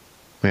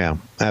 Yeah,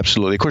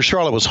 absolutely. Of course,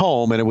 Charlotte was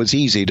home, and it was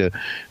easy to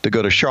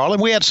go to Charlotte.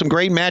 We had some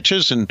great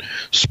matches in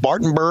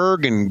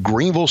Spartanburg and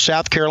Greenville,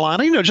 South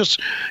Carolina.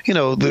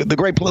 The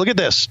great. Look at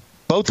this.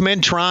 Both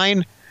men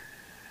trying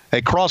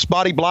a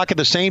crossbody block at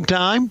the same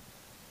time.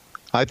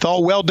 I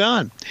thought, well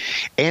done.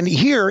 And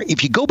here,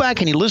 if you go back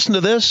and you listen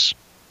to this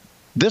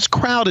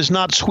crowd is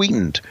not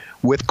sweetened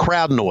with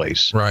crowd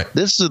noise. Right.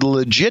 This is a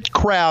legit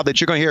crowd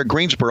that you're going to hear at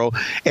Greensboro,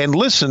 and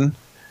listen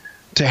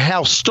to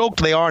how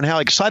stoked they are and how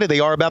excited they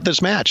are about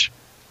this match.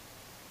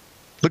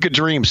 Look at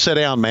Dream sit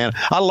down, man.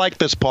 I like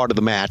this part of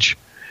the match.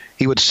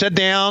 He would sit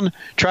down,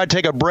 try to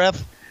take a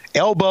breath,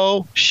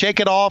 elbow, shake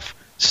it off,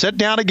 sit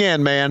down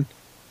again, man.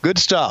 Good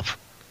stuff.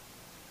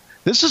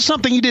 This is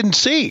something you didn't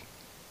see.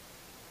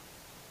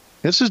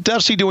 This is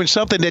Dusty doing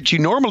something that you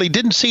normally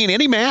didn't see in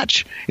any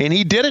match, and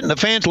he did it, and the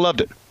fans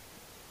loved it.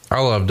 I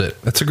loved it.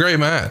 It's a great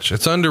match.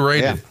 It's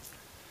underrated.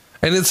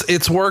 And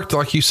it's worked,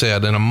 like you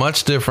said, in a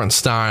much different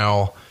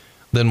style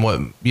than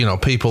what,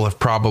 people have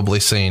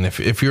probably seen.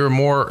 If you're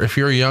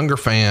a younger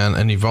fan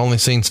and you've only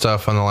seen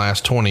stuff in the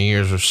last 20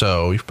 years or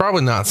so, you've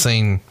probably not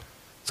seen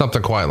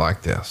something quite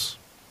like this.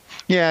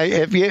 Yeah,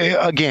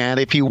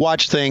 if you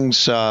watch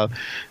things the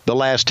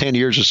last 10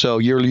 years or so,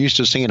 you're used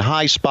to seeing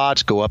high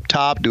spots go up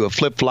top, do a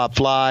flip-flop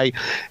fly,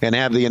 and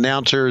have the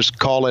announcers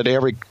call it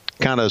every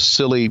kind of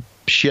silly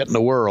shit in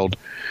the world.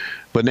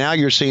 But now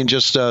you're seeing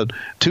just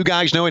two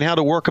guys knowing how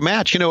to work a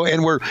match,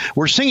 and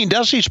we're singing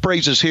Dusty's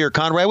praises here,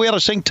 Conrad. We ought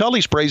to sing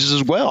Tully's praises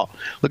as well.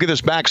 Look at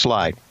this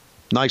backslide.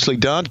 Nicely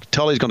done.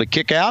 Tully's going to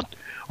kick out,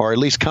 or at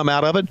least come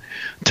out of it.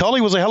 Tully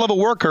was a hell of a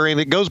worker,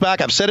 and it goes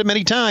back, I've said it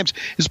many times,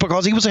 it's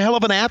because he was a hell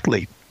of an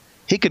athlete.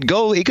 He could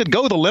go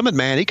the limit,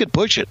 man. He could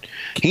push it.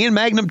 He and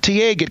Magnum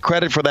TA get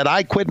credit for that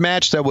I Quit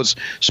match that was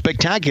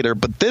spectacular,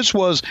 but this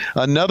was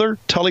another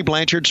Tully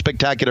Blanchard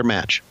spectacular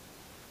match.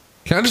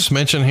 Can I just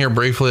mention here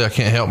briefly, I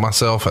can't help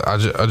myself, I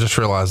just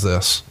realized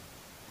this.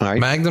 All right.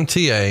 Magnum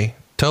TA,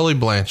 Tully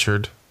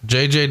Blanchard,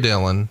 J.J.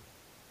 Dillon,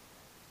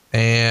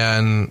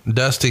 and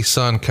Dusty's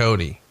son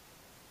Cody,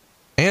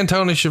 and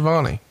Tony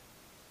Schiavone,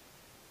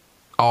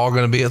 all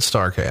going to be at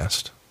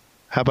StarCast.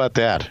 How about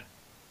that?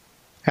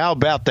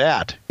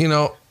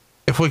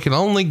 If we can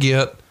only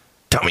get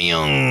Tommy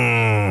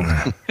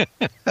Young.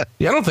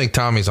 Yeah, I don't think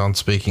Tommy's on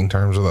speaking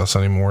terms with us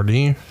anymore, do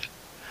you?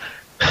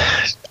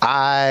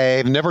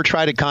 I've never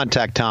tried to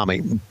contact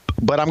Tommy,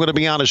 but I'm going to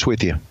be honest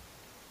with you.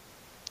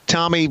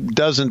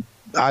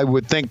 I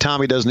would think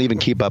Tommy doesn't even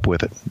keep up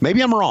with it.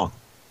 Maybe I'm wrong.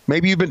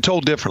 Maybe you've been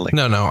told differently.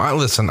 No,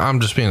 listen,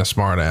 I'm just being a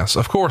smart ass.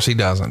 Of course he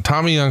doesn't.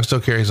 Tommy Young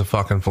still carries a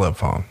fucking flip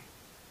phone.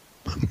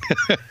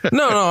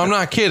 No, I'm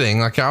not kidding.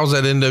 Like, I was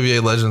at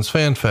NWA Legends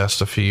Fan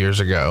Fest a few years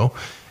ago,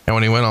 and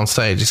when he went on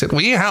stage, he said,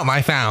 "Will you help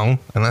my phone?"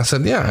 And I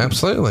said, "Yeah,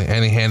 absolutely."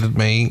 And he handed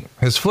me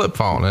his flip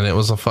phone, and it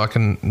was a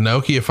fucking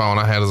Nokia phone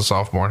I had as a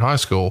sophomore in high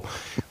school.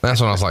 That's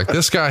when I was like,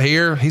 this guy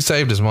here, he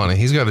saved his money.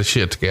 He's got his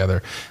shit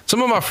together.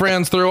 Some of my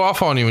friends threw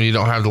off on you when you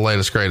don't have the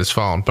latest, greatest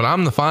phone, but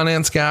I'm the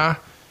finance guy,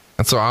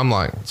 and so I'm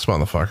like, this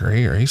motherfucker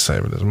here, he's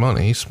saving his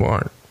money. He's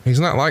smart. He's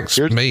not like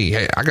me.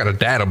 Hey, I got a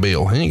data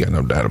bill. He ain't got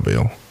no data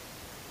bill.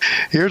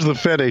 Here's the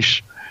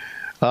finish.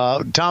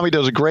 Tommy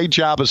does a great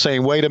job of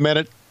saying, wait a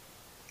minute.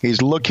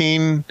 He's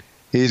looking.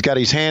 He's got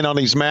his hand on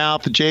his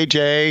mouth.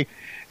 JJ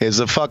is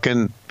a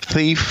fucking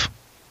thief.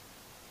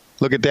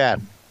 Look at that.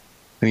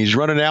 And he's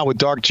running out with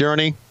Dark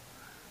Journey.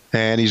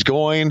 And he's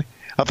going.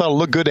 I thought it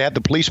looked good to have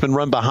the policeman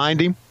run behind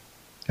him,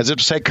 as if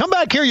to say, come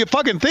back here, you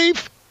fucking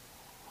thief.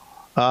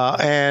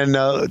 And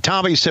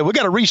Tommy said, we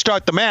got to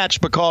restart the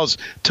match because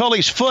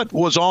Tully's foot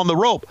was on the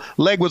rope.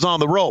 Leg was on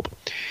the rope.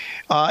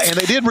 And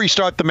they did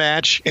restart the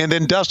match. And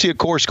then Dusty, of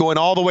course, going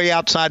all the way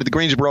outside of the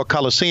Greensboro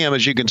Coliseum,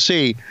 as you can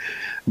see,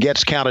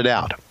 gets counted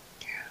out.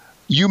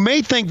 You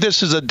may think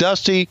this is a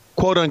Dusty,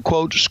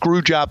 quote-unquote,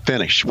 screw job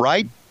finish,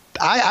 right?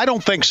 I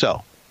don't think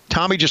so.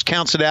 Tommy just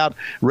counts it out,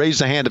 raised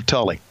the hand of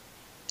Tully.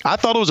 I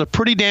thought it was a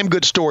pretty damn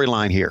good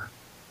storyline here.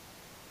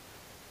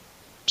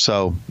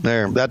 So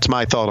that's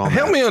my thought on that.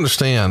 Help me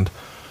understand,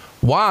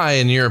 why,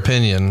 in your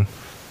opinion,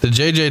 did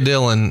J.J.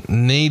 Dillon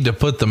need to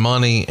put the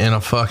money in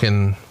a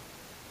fucking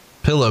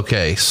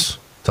pillowcase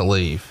to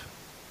leave?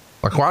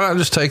 Like, why not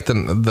just take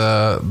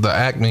the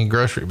Acme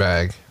grocery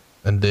bag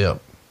and dip?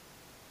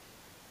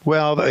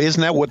 Well,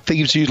 isn't that what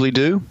thieves usually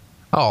do?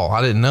 Oh,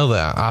 I didn't know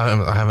that. I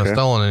haven't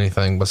stolen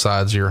anything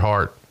besides your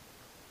heart.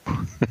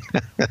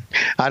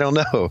 I don't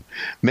know.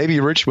 Maybe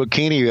Rich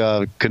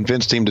Bikini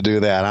convinced him to do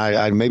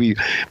that. Maybe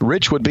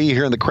Rich would be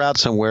here in the crowd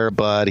somewhere,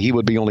 but he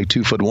would be only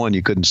 2'1".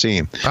 You couldn't see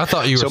him. I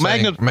thought you were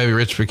saying maybe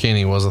Rich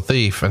Bikini was a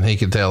thief and he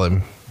could tell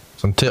him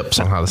some tips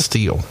on how to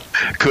steal.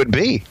 Could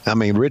be. I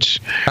mean,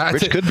 Rich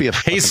could be a...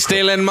 He's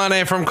stealing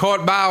money from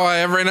Court Bauer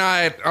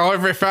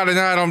every Friday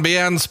night on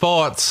Beyond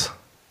Sports.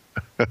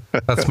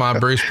 That's my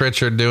Bruce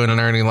Pritchard doing an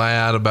Ernie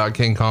Ladd about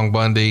King Kong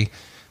Bundy.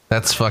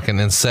 That's fucking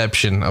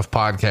inception of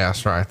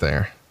podcast right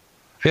there.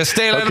 You're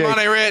stealing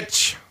money,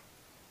 Rich.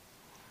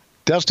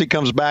 Dusty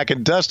comes back,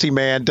 and Dusty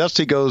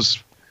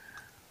goes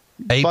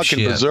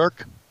fucking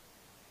berserk.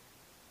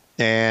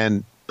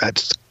 And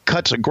that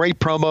cuts a great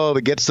promo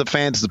that gets the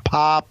fans to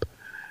pop.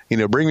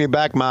 Bring me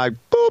back my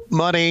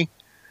money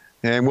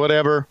and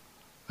whatever.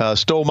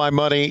 Stole my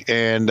money.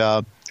 And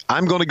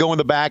I'm going to go in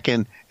the back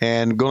and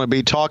going to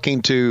be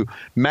talking to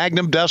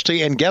Magnum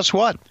Dusty. And guess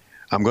what?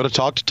 I'm going to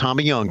talk to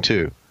Tommy Young,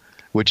 too,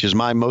 which is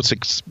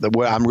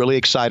I'm really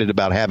excited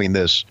about having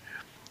this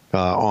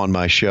on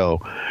my show,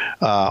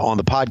 on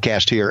the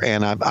podcast here.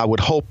 And I would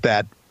hope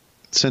that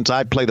since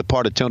I play the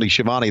part of Tony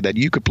Schiavone, that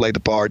you could play the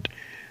part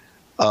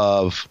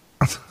of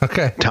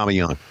Tommy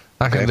Young.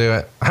 I can do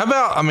it. How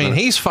about,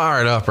 he's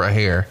fired up right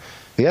here.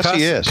 Yes,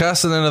 he is.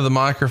 Cussing into the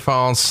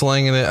microphone,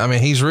 slinging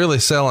it. He's really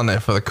selling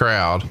it for the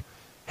crowd.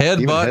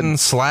 Headbutting,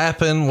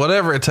 slapping,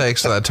 whatever it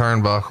takes to that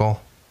turnbuckle.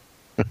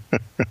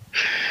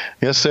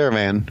 Yes, sir,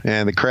 man.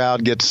 And the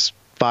crowd gets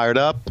fired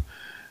up,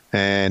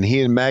 and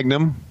he and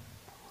Magnum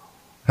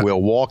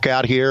will walk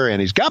out here, and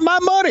he's got my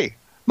money,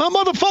 my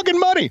motherfucking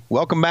money.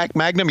 Welcome back,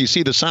 Magnum. You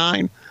see the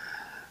sign,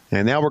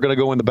 And now we're going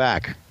to go in the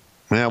back.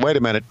 Now, wait a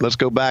minute. Let's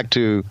go back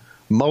to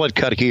mullet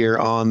cut here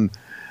on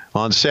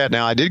set.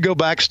 Now, I did go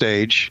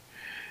backstage,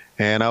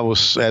 and I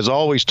was, as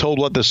always, told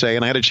what to say,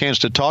 and I had a chance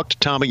to talk to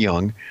Tommy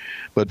Young.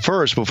 But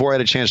first, before I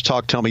had a chance to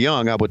talk to Tommy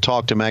Young, I would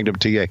talk to Magnum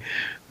TA.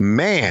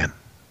 Man,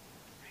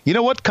 you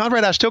know what,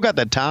 Conrad? I still got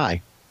that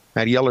tie,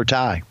 that yellow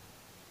tie.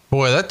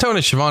 Boy, that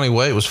Tony Schiavone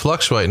weight was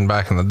fluctuating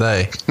back in the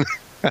day.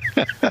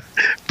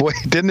 Boy,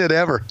 didn't it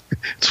ever?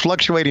 It's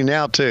fluctuating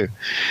now too.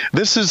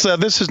 This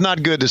is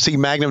not good to see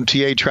Magnum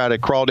TA try to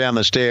crawl down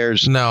the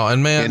stairs. No,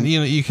 and man,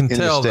 you can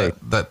tell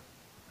that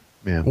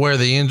yeah, where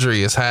the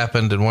injury has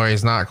happened and where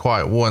he's not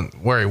quite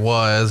where he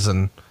was,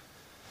 and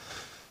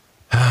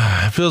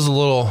it feels a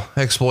little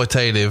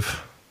exploitative.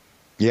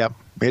 Yep,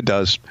 it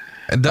does.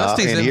 And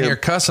Dusty's in here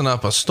cussing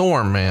up a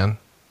storm, man.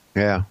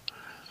 Yeah,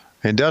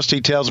 and Dusty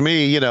tells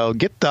me,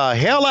 get the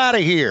hell out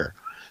of here.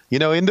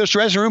 In this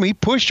dressing room, he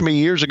pushed me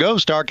years ago,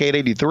 Starrcade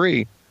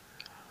 83,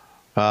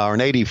 or in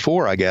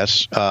 84, I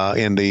guess,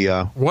 in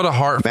the what a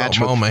heartfelt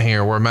moment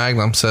here where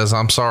Magnum says,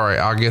 "I'm sorry,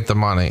 I'll get the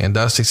money." And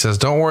Dusty says,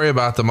 "Don't worry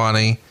about the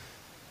money."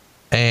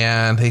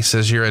 And he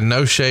says, "You're in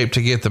no shape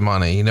to get the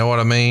money." You know what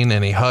I mean?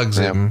 And he hugs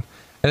him.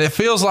 And it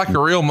feels like a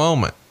real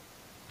moment.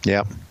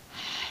 Yep.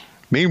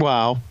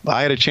 Meanwhile,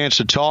 I had a chance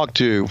to talk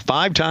to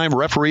 5-time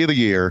referee of the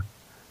year,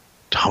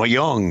 Tommy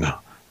Young,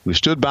 who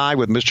stood by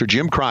with Mr.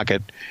 Jim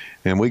Crockett.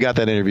 And we got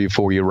that interview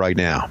for you right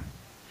now.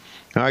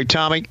 All right,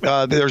 Tommy,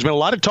 there's been a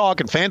lot of talk,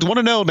 and fans want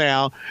to know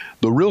now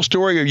the real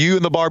story of you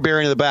and the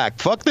Barbarian in the back.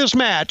 Fuck this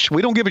match.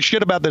 We don't give a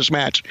shit about this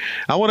match.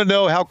 I want to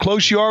know how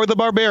close you are with the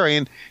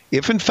Barbarian.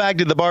 If, in fact,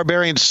 did the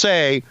Barbarian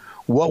say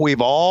what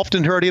we've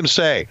often heard him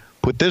say?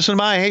 Put this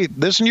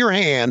in your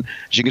hand.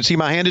 As you can see,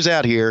 my hand is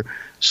out here.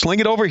 Sling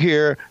it over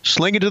here.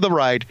 Sling it to the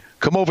right.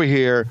 Come over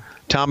here,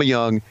 Tommy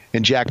Young,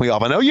 and jack me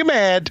off. I know you're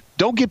mad.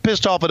 Don't get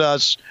pissed off at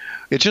us.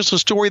 It's just a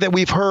story that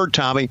we've heard,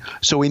 Tommy,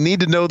 so we need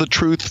to know the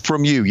truth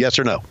from you. Yes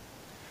or no?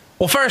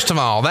 Well, first of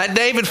all, that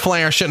David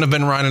Flair shouldn't have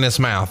been running his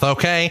mouth,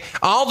 okay?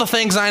 All the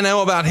things I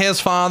know about his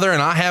father,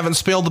 and I haven't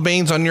spilled the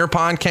beans on your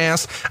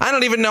podcast. I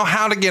don't even know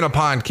how to get a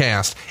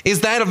podcast.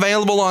 Is that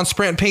available on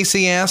Sprint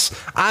PCS?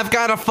 I've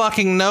got a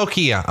fucking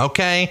Nokia,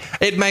 okay?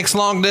 It makes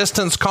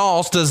long-distance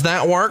calls. Does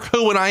that work?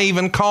 Who would I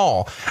even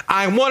call?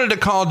 I wanted to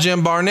call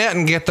Jim Barnett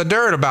and get the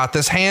dirt about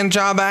this hand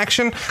job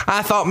action.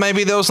 I thought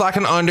maybe there was like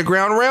an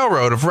underground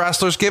railroad of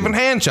wrestlers giving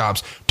hand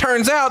jobs.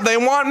 Turns out they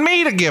want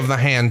me to give the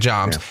hand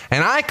jobs,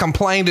 and I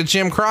complained to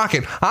Jim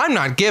Crockett, I'm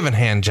not giving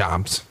hand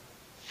jobs.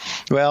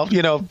 Well,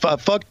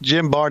 fuck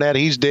Jim Barnett.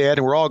 He's dead,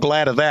 and we're all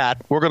glad of that.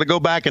 We're going to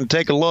go back and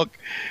take a look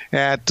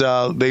at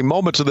the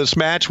moments of this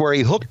match where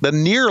he hooked the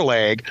near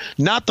leg,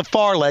 not the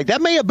far leg.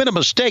 That may have been a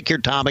mistake here,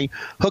 Tommy,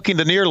 hooking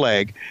the near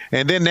leg.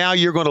 And then now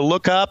you're going to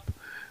look up,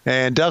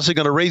 and Dusty's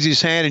going to raise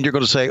his hand, and you're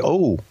going to say,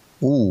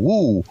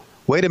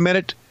 wait a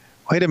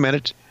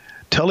minute.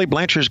 Tully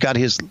Blanchard's got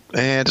his.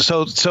 And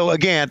so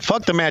again,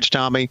 fuck the match,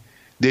 Tommy.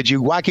 Did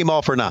you whack him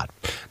off or not?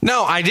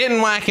 No, I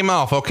didn't whack him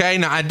off, okay?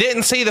 Now, I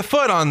didn't see the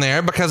foot on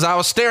there because I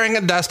was staring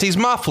at Dusty's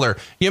muffler.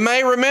 You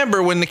may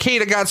remember when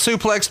Nikita got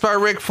suplexed by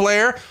Ric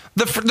Flair,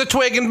 the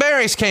twig and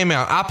berries came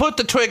out. I put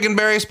the twig and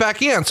berries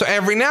back in, so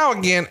every now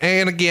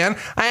and again,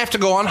 I have to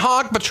go on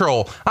hog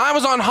patrol. I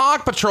was on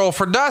hog patrol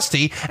for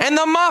Dusty, and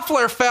the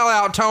muffler fell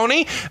out,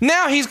 Tony.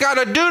 Now he's got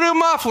a doo-doo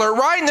muffler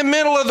right in the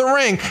middle of the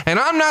ring, and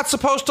I'm not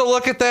supposed to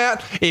look at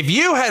that. If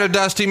you had a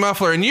Dusty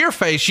muffler in your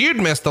face, you'd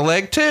miss the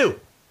leg, too.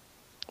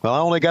 Well, I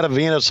only got a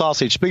Vienna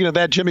sausage. Speaking of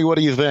that, Jimmy, what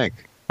do you think?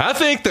 I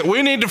think that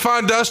we need to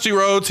find Dusty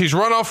Rhodes. He's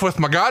run off with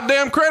my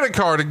goddamn credit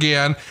card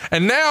again,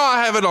 and now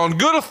I have it on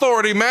good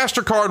authority.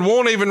 MasterCard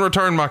won't even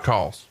return my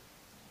calls.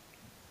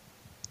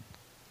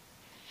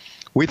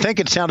 We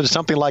think it sounded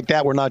something like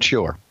that. We're not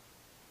sure.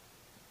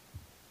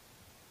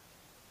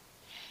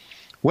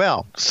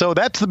 Well, so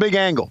that's the big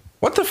angle.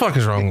 What the fuck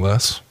is wrong with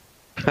us?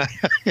 I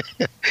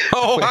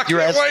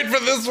can't wait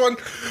for this one.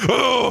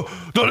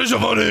 Oh, Tony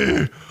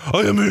Schiavone, I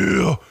am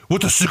here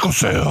with a sickle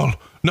cell,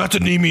 not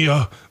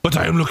anemia, but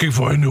I am looking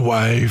for a new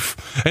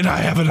wife, and I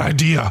have an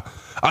idea.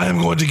 I am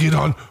going to get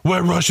on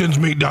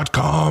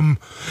whererussiansmeet.com,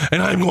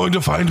 and I am going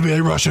to find me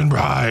a Russian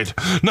bride.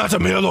 Not a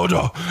mail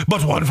order,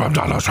 but one from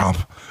Donald Trump.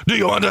 Do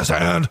you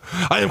understand?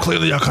 I am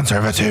clearly a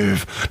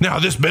conservative. Now,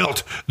 this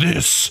belt,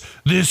 this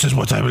is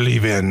what I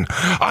believe in.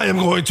 I am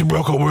going to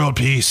broker world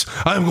peace.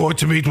 I am going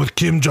to meet with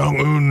Kim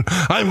Jong-un.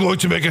 I am going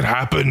to make it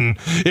happen.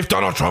 If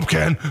Donald Trump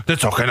can, then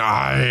so can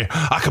I.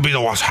 I can be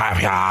the worst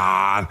champion.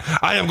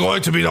 I am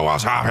going to be the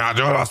worst champion.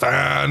 Do you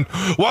understand?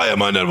 Why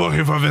am I not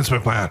working for Vince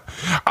McMahon?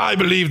 I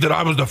believe that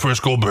I was the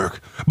first Goldberg,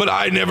 but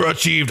I never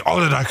achieved all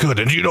that I could.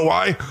 And you know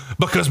why?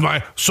 Because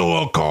my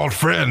so-called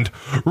friend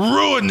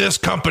ruined this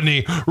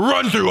company,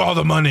 run through all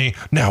the money.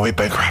 Now we're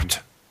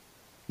bankrupt.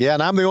 Yeah,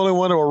 and I'm the only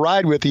one who will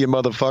ride with you,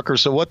 motherfucker.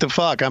 So what the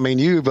fuck? I mean,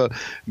 you've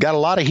got a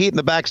lot of heat in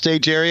the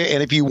backstage area,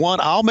 and if you want,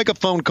 I'll make a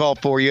phone call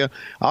for you.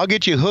 I'll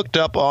get you hooked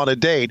up on a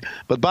date.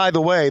 But by the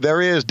way,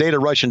 there is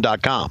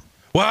datarussian.com.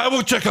 Well, I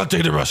will check out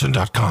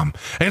datarussian.com,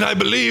 and I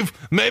believe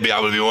maybe I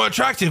will be more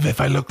attractive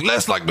if I look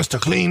less like Mr.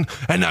 Clean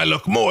and I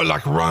look more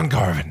like Ron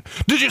Garvin.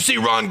 Did you see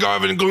Ron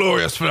Garvin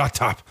glorious flat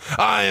top?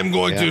 I am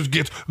going to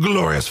get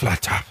glorious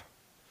flat top.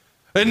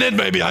 And then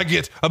maybe I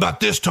get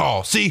about this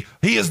tall. See,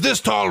 he is this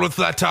tall with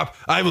flat top.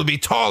 I will be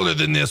taller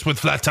than this with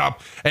flat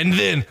top. And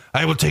then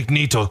I will take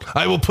needle.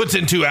 I will put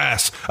into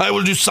ass. I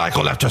will do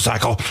cycle after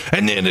cycle.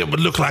 And then it would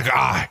look like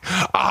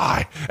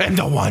I am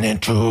the 1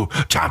 and 2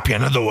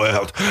 champion of the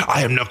world.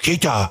 I am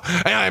Nikita.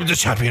 And I am the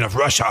champion of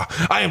Russia.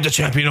 I am the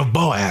champion of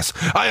Boaz.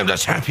 I am the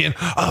champion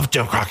of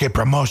Jim Crockett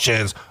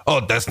Promotions. Oh,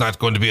 that's not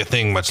going to be a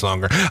thing much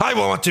longer. I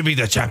want to be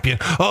the champion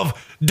of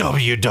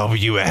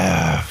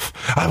WWF.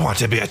 I want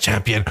to be a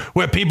champion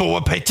where people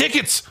will pay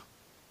tickets.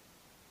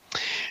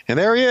 And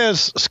there he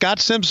is, Scott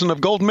Simpson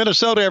of Golden,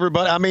 Minnesota,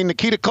 everybody. I mean,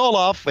 Nikita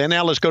Koloff. And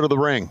now let's go to the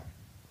ring.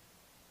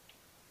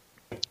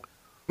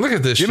 Look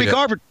at this Jimmy shit.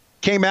 Carver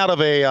came out as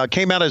a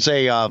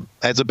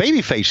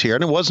babyface here,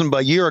 and it wasn't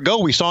but a year ago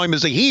we saw him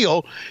as a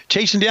heel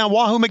chasing down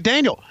Wahoo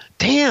McDaniel.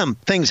 Damn,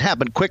 things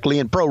happen quickly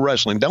in pro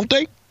wrestling, don't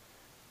they?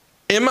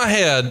 In my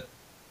head,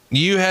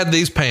 you had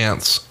these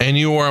pants and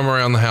you wore them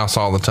around the house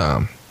all the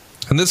time.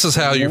 And this is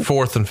how your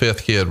 4th and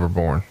 5th kid were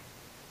born.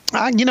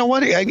 You know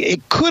what?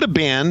 It could have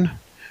been.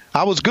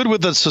 I was good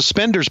with the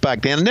suspenders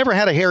back then. I never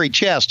had a hairy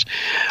chest.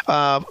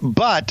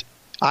 But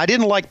I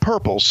didn't like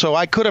purple. So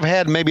I could have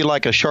had maybe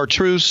like a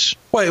chartreuse.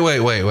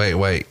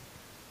 Wait.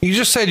 You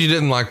just said you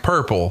didn't like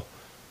purple.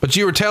 But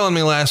you were telling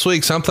me last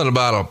week something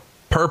about a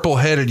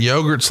purple-headed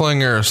yogurt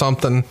slinger or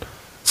something.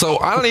 So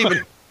I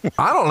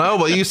don't know,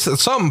 but you said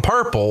something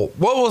purple.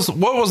 What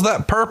was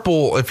that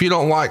purple if you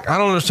don't like? I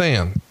don't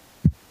understand.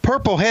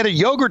 Purple-headed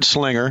yogurt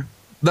slinger.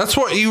 That's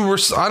what you were.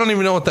 I don't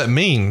even know what that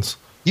means.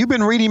 You've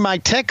been reading my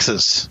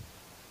Texas.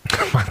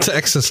 My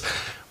Texas.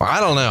 Well,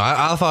 I don't know.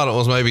 I thought it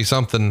was maybe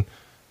something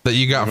that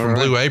you got from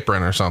Blue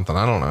Apron or something.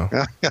 I don't know.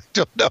 I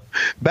don't know.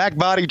 Back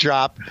body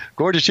drop.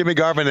 Gorgeous Jimmy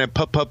Garvin and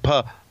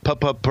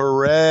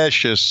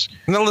Precious.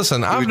 Now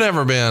listen, I've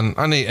never been.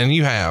 And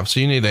you have, so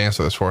you need to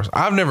answer this for us.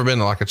 I've never been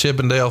to like a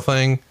Chippendale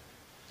thing.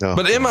 Oh.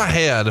 But in my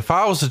head, if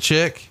I was a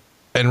chick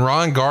and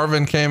Ron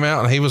Garvin came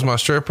out and he was my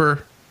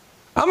stripper,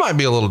 I might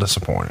be a little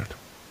disappointed.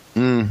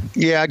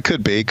 Yeah, it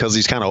could be because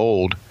he's kind of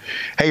old.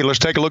 Hey, let's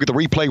take a look at the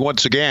replay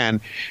once again.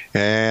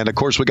 And, of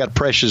course, we got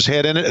Precious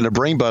head in it and a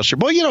brainbuster.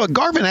 Boy, you know,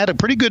 Garvin had a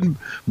pretty good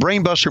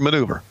brainbuster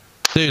maneuver.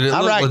 Dude, it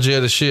looked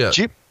legit as shit.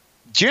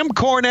 Jim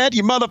Cornette,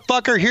 you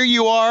motherfucker, here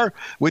you are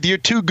with your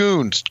 2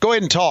 goons. Go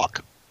ahead and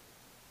talk.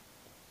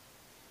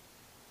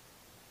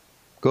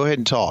 Go ahead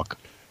and talk.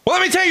 Well,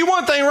 let me tell you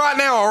one thing right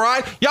now, all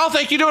right? Y'all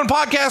think you're doing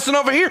podcasting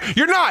over here?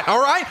 You're not, all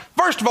right?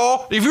 First of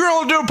all, if you're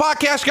only doing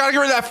podcasts, you got to get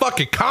rid of that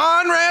fucking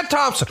Conrad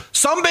Thompson.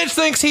 Some bitch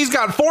thinks he's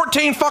got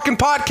 14 fucking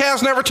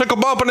podcasts, never took a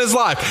bump in his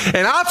life.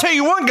 And I'll tell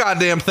you one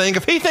goddamn thing.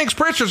 If he thinks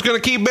Pritchard's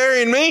going to keep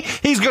burying me,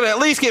 he's going to at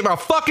least get my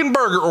fucking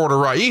burger order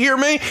right. You hear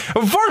me?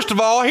 First of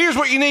all, here's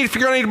what you need if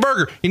you're going to need a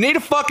burger. You need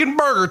a fucking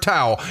burger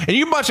towel. And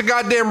you bunch of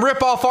goddamn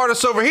rip-off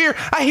artists over here,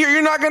 I hear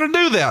you're not going to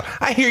do that.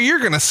 I hear you're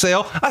going to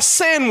sell a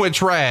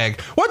sandwich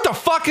rag. What the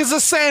fuck is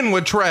a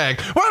sandwich rag?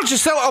 Why don't you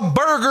sell a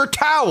burger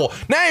towel?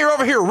 Now you're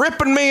over here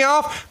ripping me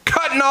off,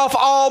 cutting off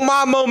all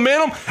my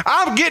momentum.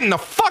 I'm getting the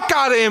fuck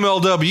out of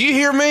MLW. You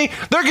hear me?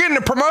 They're getting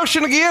a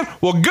promotion again.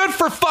 Well, good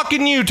for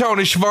fucking you,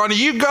 Tony Schiavone.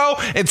 You go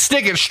and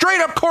stick it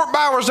straight up Court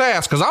Bauer's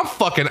ass because I'm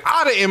fucking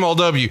out of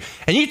MLW.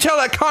 And you tell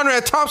that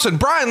Conrad Thompson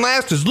Brian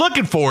Last is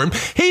looking for him.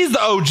 He's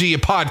the OG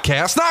of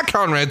podcasts, not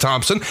Conrad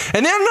Thompson.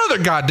 And then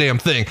another goddamn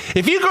thing.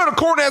 If you go to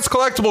Cornette's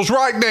Collectibles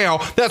right now,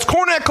 that's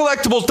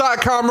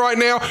CornetteCollectibles.com right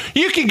now,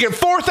 you can get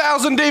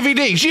 4,000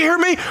 DVDs. You hear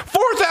me?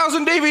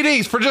 4,000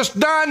 DVDs for just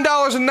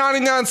 $9.99.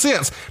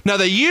 Now,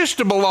 they used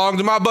to belong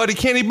to my buddy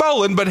Kenny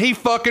Bolin, but he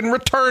fucking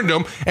returned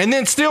them and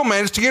then still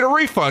managed to get a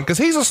refund because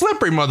he's a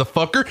slippery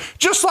motherfucker,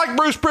 just like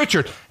Bruce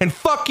Pritchard. And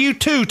fuck you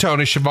too,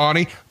 Tony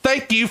Schiavone.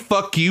 Thank you,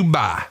 fuck you,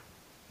 bye.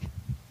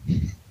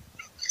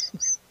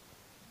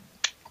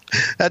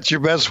 That's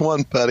your best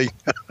one, buddy.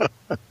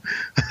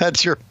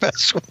 That's your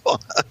best one.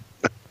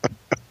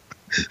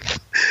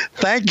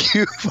 Thank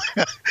you.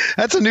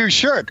 That's a new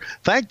shirt.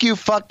 Thank you.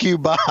 Fuck you.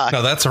 Bye.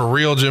 No, that's a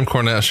real Jim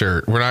Cornette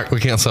shirt. We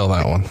can't sell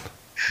that one.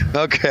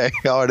 Okay.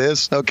 Oh, it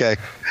is. Okay.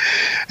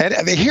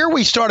 And here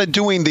we started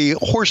doing the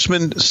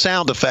Horseman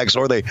sound effects,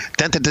 or the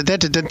dun, dun, dun, dun,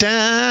 dun,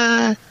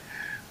 dun,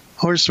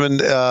 Horseman.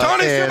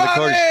 Tony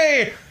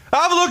Schiavone!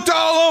 I've looked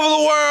all over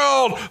the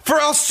world for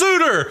a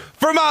suitor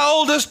for my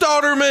oldest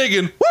daughter,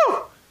 Megan. Woo!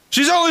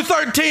 She's only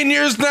 13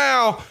 years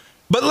now.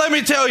 But let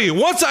me tell you,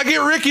 once I get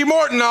Ricky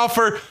Morton off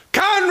her,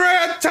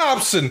 Conrad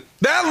Thompson,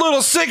 that little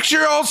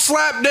 6-year-old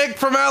slapdick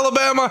from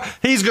Alabama,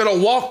 he's going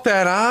to walk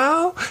that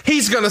aisle.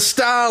 He's going to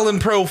style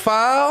and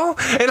profile.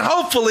 And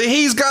hopefully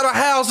he's got a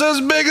house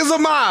as big as a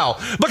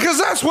mile. Because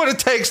that's what it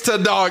takes to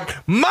dog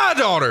my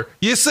daughter.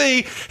 You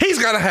see, he's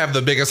got to have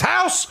the biggest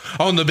house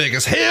on the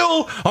biggest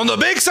hill on the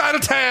big side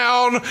of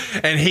town.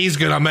 And he's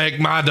going to make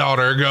my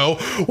daughter go,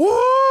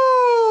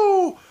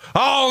 woo,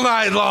 all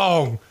night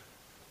long.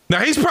 Now,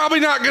 he's probably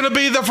not going to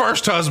be the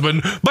first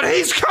husband, but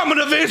he's coming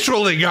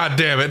eventually,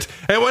 goddammit.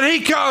 And when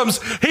he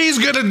comes, he's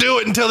going to do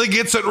it until he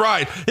gets it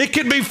right. It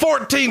could be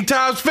 14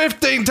 times,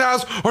 15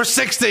 times, or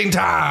 16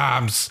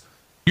 times.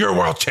 You're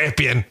world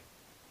champion.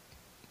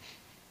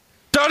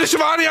 Tony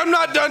Schiavone, I'm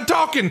not done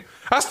talking.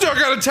 I still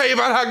got to tell you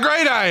about how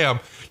great I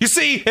am. You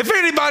see, if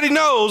anybody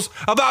knows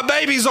about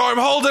baby's arm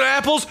holding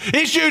apples,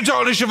 it's you,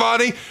 Tony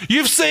Schiavone.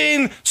 You've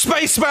seen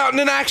Space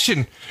Mountain in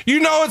action. You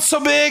know it's so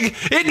big,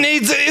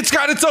 it's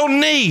got its own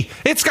knee.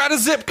 It's got a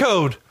zip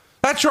code.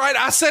 That's right,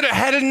 I said it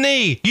had a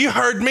knee. You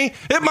heard me.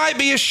 It might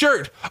be a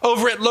shirt.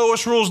 Over at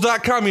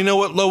LoisRules.com, you know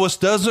what Lois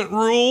doesn't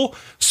rule?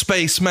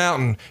 Space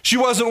Mountain. She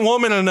wasn't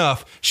woman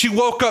enough. She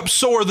woke up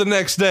sore the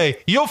next day.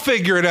 You'll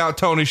figure it out,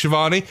 Tony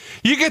Schiavone.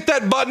 You get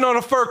that button on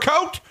a fur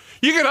coat.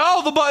 You get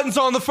all the buttons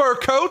on the fur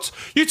coats.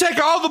 You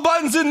take all the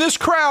buttons in this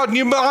crowd and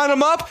you line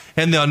them up,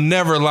 and they'll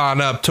never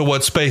line up to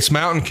what Space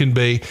Mountain can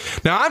be.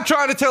 Now, I'm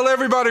trying to tell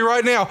everybody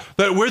right now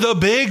that we're the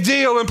big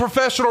deal in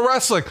professional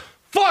wrestling.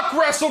 Fuck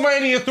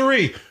WrestleMania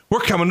 3. We're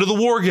coming to the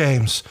War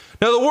Games.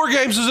 Now, the War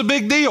Games is a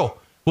big deal.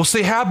 We'll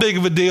see how big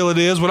of a deal it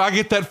is when I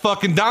get that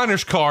fucking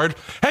Diners card.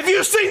 Have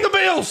you seen the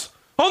bills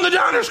on the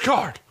Diners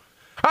card?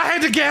 I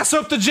had to gas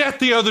up the jet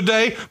the other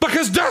day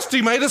because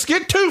Dusty made us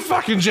get 2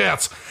 fucking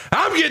jets.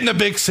 I'm getting a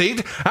big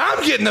seat.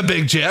 I'm getting a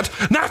big jet.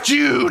 Not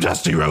you,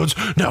 Dusty Rhodes.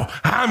 No,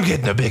 I'm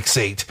getting a big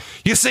seat.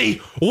 You see,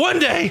 one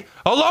day,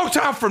 a long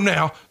time from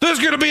now, there's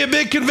going to be a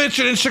big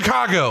convention in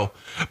Chicago.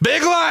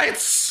 Big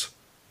lights.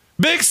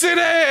 Big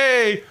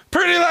city.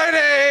 Pretty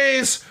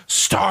ladies.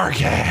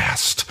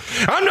 Starcast.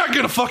 I'm not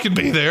going to fucking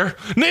be there.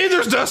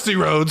 Neither's Dusty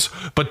Rhodes,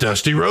 but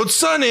Dusty Rhodes'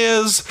 son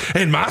is,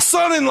 and my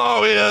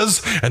son-in-law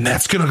is, and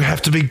that's going to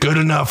have to be good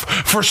enough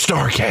for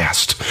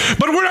Starcast.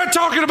 But we're not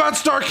talking about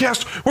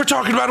Starcast. We're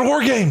talking about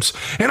War Games.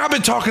 And I've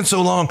been talking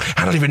so long,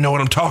 I don't even know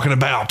what I'm talking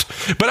about.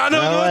 But I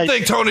know one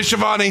thing, Tony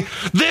Schiavone.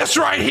 This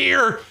right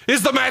here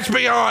is the match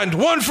beyond.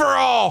 One for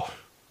all.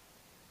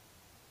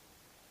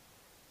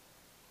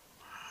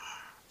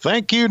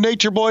 Thank you,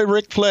 Nature Boy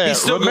Ric Flair.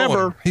 He's still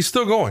going. He's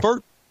still going.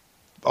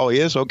 Oh, he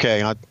is?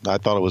 Okay. I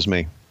thought it was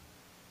me.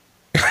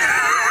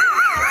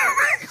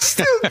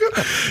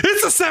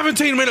 It's a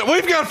 17-minute.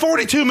 We've got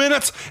 42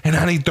 minutes, and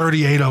I need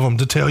 38 of them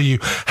to tell you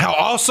how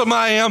awesome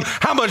I am,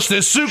 how much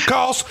this suit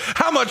costs,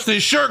 how much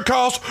this shirt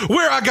costs,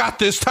 where I got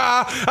this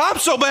tie. I'm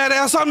so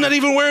badass, I'm not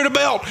even wearing a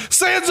belt.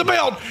 Sans a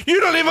belt. You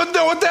don't even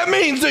know what that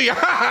means, do you?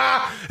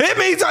 It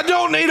means I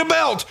don't need a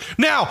belt.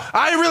 Now,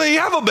 I really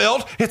have a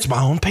belt. It's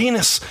my own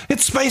penis.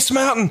 It's Space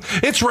Mountain.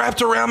 It's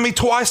wrapped around me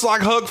twice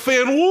like Huck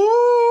Finn.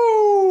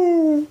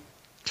 Woo!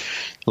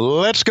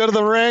 Let's go to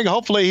the ring.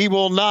 Hopefully he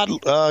will not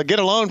get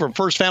a loan from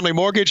First Family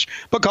Mortgage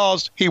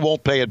because he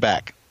won't pay it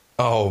back.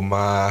 Oh,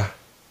 my.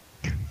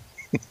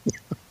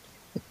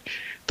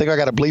 Think I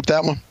got to bleep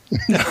that one?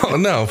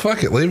 No,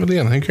 fuck it. Leave it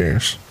in. Who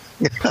cares?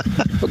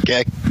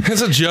 Okay.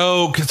 It's a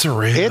joke. It's a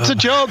Rick. It's a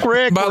joke,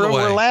 Rick. By the way,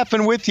 we're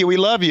laughing with you. We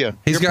love you.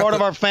 You're part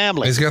of our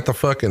family. He's got the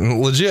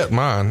fucking, legit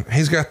mine.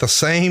 He's got the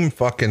same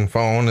fucking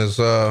phone as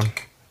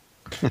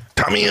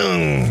Tommy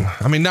Young.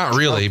 I mean, not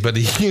really, but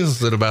he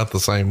uses it about the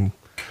same.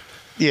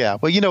 Yeah,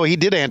 well, he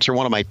did answer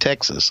one of my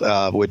texts,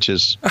 which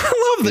is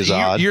I love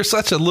that you're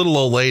such a little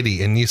old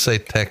lady and you say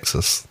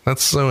Texas.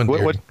 That's so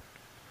endearing. What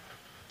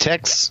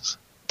texts?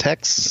 I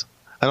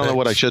don't know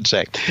what I should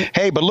say.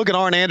 Hey, but look at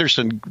Arn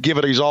Anderson. Give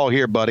it he's all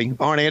here, buddy.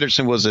 Arn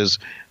Anderson was his,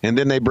 and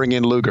then they bring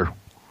in Luger.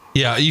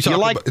 Yeah,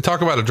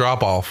 talk about a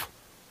drop off.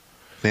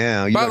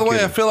 Yeah. By the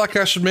way, I feel like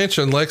I should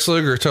mention Lex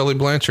Luger, Tully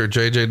Blanchard,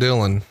 J.J.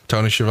 Dillon,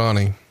 Tony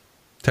Schiavone,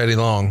 Teddy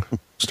Long,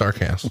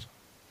 Starcast.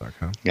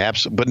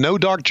 Absolutely, but no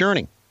Dark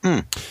Journey.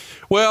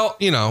 Well,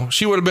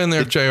 she would have been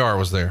there if JR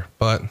was there,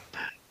 but.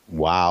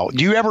 Wow.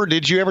 Did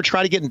you ever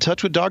try to get in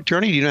touch with Dark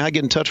Journey? Do you know how to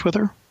get in touch with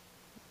her?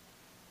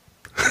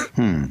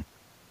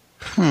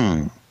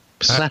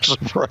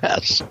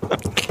 Sassafras.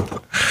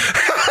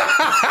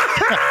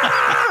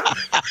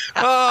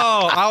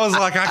 Oh, I was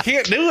like, I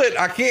can't do it.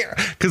 I can't.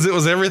 Because it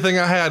was everything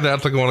I had. Now I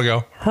took one to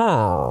go,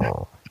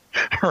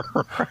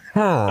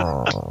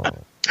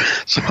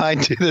 So I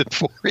did it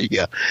for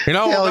you.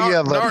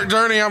 Dark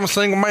Journey, I'm a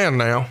single man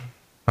now.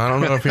 I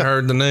don't know if you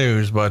heard the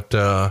news, but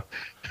I'm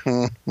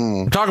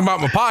talking about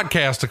my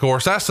podcast, of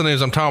course. That's the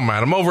news I'm talking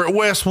about. I'm over at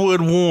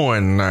Westwood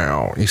One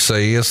now. You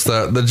see, it's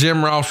the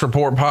Jim Ross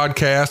Report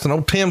podcast, and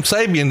old Tim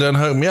Sabian done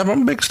hook me up.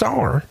 I'm a big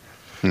star.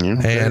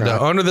 And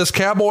under this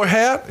cowboy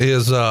hat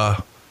is, it's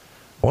a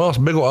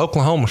big old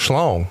Oklahoma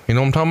schlong. You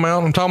know what I'm talking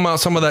about? I'm talking about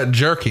some of that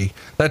jerky,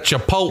 that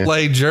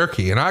Chipotle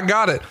jerky. And I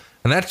got it.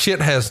 And that shit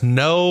has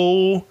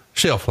no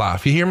shelf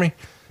life. You hear me?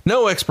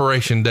 No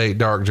expiration date,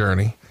 Dark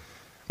Journey.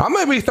 I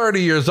may be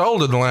 30 years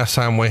older than the last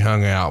time we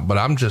hung out, but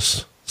I'm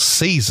just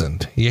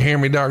seasoned. You hear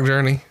me, Dark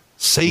Journey?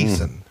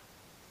 Seasoned.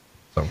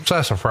 So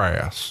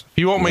sassafras. If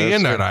you want me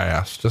in that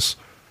ass, just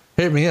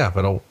hit me up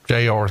at old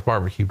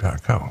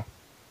jrsbarbecue.com.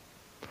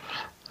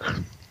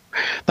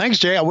 Thanks,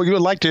 Jay. We would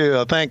like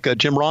to thank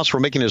Jim Ross for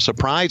making a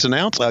surprise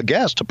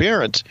guest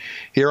appearance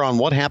here on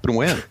What Happened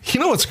When. You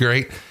know what's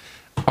great?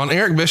 On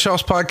Eric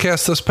Bischoff's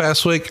podcast this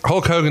past week,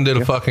 Hulk Hogan did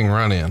a fucking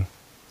run-in.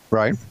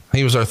 Right.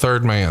 He was our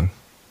third man.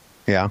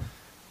 Yeah.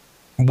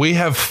 We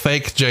have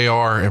fake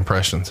JR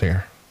impressions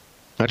here.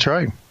 That's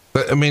right.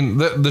 I mean,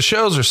 the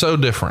shows are so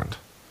different.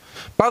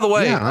 By the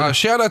way,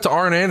 shout out to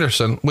Arn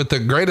Anderson with the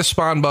greatest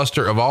spine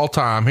buster of all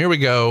time. Here we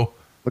go.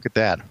 Look at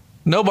that.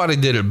 Nobody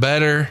did it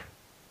better.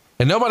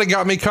 And nobody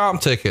got me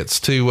comp tickets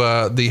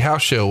to the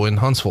house show in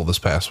Huntsville this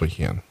past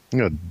weekend.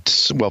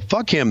 Well,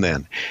 fuck him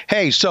then.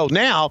 Hey, so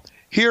now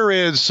here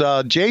is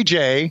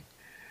JJ,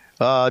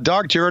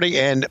 Dark Journey,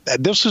 and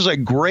this is a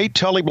great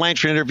Tully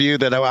Blanchard interview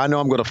that I know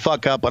I'm going to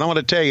fuck up, but I want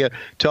to tell you,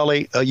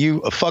 Tully, you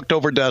fucked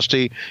over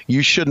Dusty.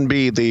 You shouldn't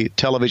be the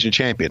television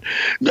champion.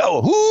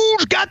 No,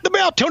 who's got the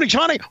belt, Tony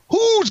Schiavone?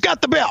 Who's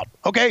got the belt?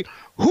 Okay,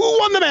 who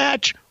won the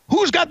match?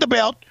 Who's got the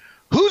belt?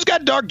 Who's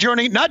got Dark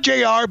Journey? Not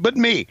JR, but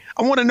me.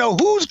 I want to know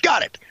who's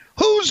got it.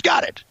 Who's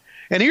got it?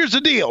 And here's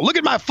the deal. Look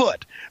at my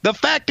foot. The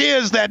fact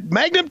is that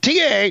Magnum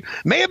TA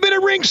may have been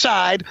at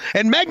ringside,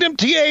 and Magnum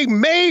TA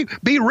may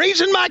be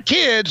raising my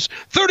kids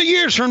 30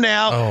 years from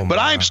now, but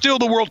I'm still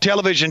the world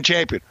television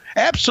champion.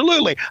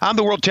 Absolutely, I'm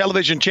the world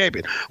television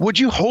champion. Would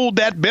you hold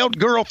that belt,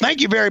 girl?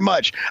 Thank you very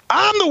much.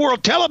 I'm the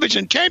world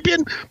television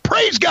champion.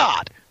 Praise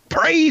God.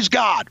 Praise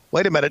God.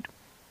 Wait a minute.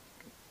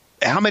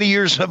 How many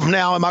years from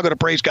now am I going to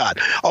praise God?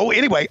 Oh,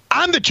 anyway,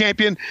 I'm the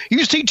champion.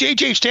 You see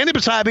JJ standing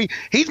beside me.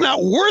 He's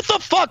not worth a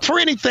fuck for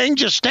anything,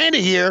 just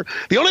standing here.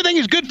 The only thing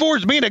he's good for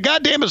is being a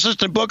goddamn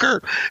assistant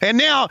booker. And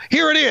now,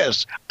 here it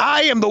is.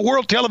 I am the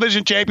world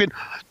television champion.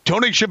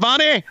 Tony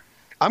Schiavone,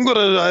 I'm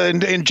going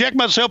to inject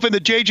myself into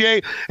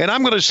JJ, and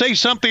I'm going to say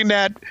something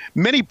that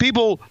many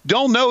people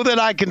don't know that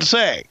I can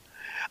say.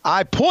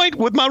 I point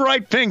with my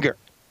right finger.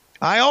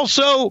 I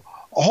also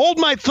hold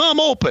my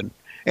thumb open.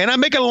 And I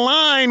make a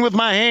line with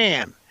my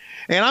hand.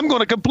 And I'm going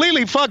to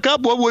completely fuck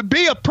up what would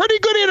be a pretty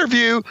good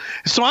interview.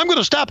 So I'm going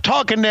to stop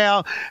talking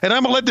now. And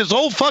I'm going to let this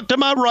old fuck to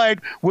my right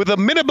with a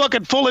minute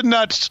bucket full of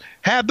nuts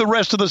have the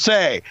rest of the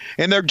say.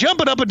 And they're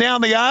jumping up and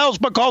down the aisles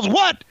because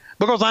what?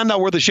 Because I'm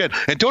not worth a shit.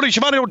 And Tony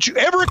Schiavone, don't you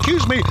ever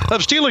accuse me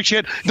of stealing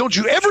shit. Don't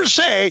you ever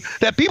say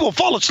that people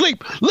fall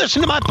asleep.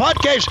 Listen to my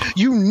podcast.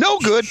 You no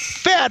good,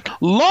 fat,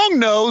 long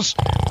nose,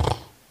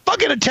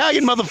 fucking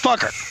Italian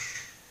motherfucker.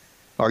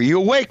 Are you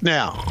awake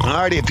now? All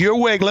right, if you're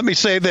awake, let me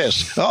say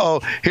this.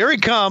 Here he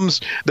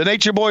comes, the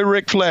Nature Boy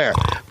Ric Flair.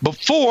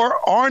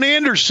 Before Arn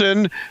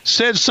Anderson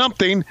said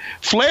something,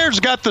 Flair's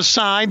got the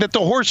sign that the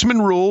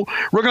Horseman rule.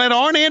 We're going to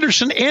let Arn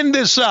Anderson end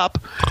this up.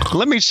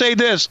 Let me say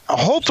this.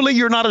 Hopefully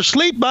you're not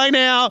asleep by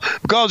now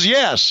because,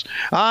 yes,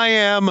 I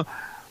am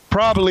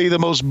probably the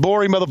most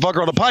boring motherfucker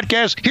on the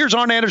podcast. Here's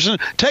Arn Anderson.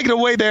 Take it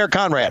away there,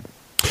 Conrad.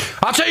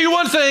 I'll tell you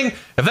one thing.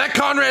 If that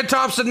Conrad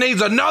Thompson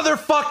needs another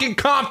fucking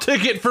comp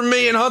ticket from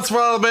me in Huntsville,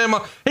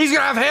 Alabama, he's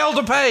going to have hell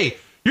to pay.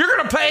 You're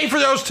going to pay for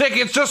those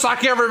tickets just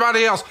like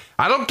everybody else.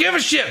 I don't give a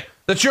shit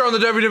that you're on the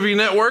WWE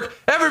Network.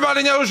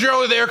 Everybody knows you're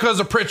only there because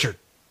of Pritchard.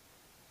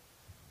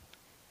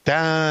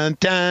 Dun,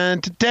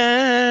 dun,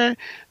 dun,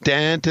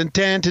 dun, dun,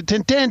 dun, dun,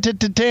 dun, dun, dun,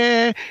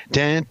 dun,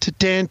 dun,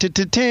 dun,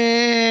 dun,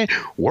 dun.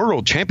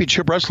 World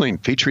Championship Wrestling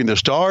featuring the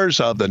stars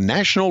of the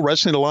National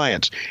Wrestling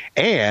Alliance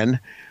and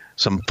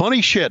some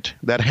funny shit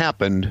that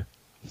happened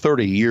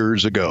 30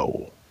 years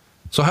ago.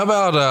 So how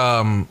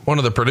about one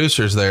of the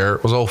producers there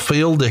was old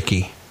Phil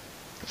Dickey.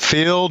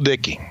 Phil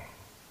Dickey.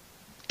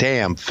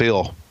 Damn,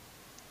 Phil.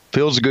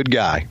 Phil's a good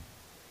guy.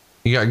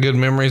 You got good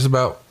memories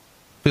about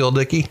Phil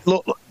Dickey?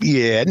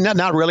 Yeah,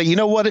 not really. You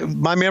know what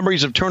my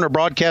memories of Turner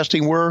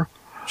Broadcasting were?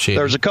 Shit.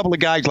 There's a couple of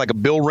guys like a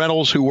Bill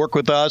Reynolds who worked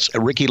with us, a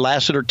Ricky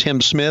Lassiter,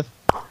 Tim Smith.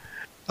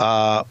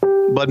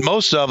 But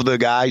most of the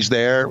guys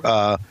there,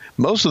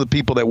 most of the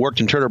people that worked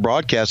in Turner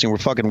Broadcasting were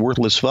fucking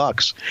worthless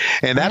fucks,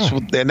 and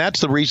that's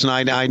the reason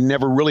I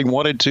never really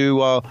wanted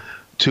to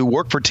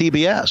work for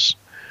TBS.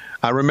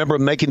 I remember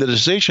making the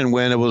decision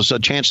when it was a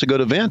chance to go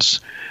to Vince.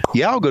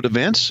 Yeah, I'll go to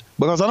Vince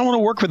because I don't want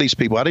to work for these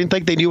people. I didn't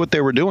think they knew what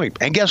they were doing,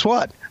 and guess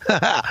what?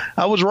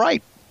 I was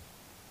right.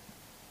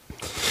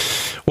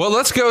 Well,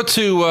 let's go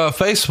to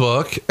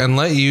Facebook and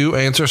let you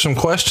answer some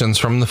questions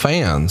from the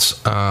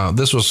fans.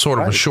 This was sort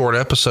of a short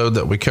episode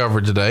that we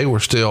covered today. We're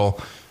still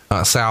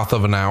south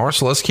of an hour,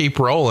 so let's keep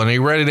rolling. Are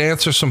you ready to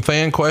answer some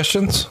fan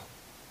questions?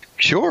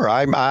 Sure.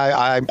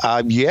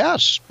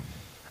 Yes.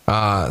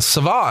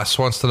 Savas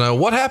wants to know,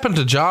 what happened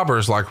to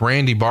jobbers like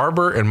Randy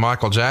Barber and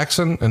Michael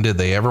Jackson, and did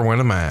they ever win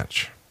a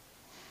match?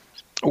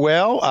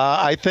 Well,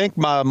 I think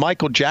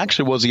Michael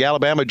Jackson was the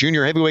Alabama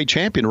junior heavyweight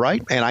champion,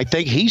 right? And I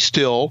think he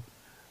still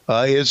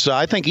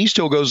I think he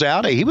still goes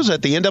out. He was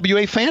at the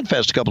NWA Fan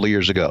Fest a couple of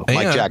years ago. And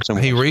Mike Jackson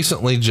was. He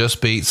recently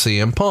just beat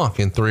CM Punk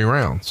in 3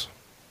 rounds.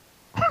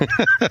 I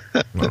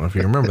don't know if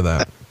you remember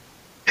that.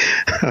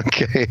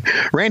 Okay.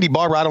 Randy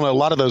Barber, I don't know a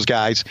lot of those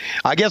guys.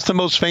 I guess the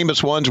most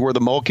famous ones were the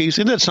Mulkeys.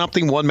 Isn't it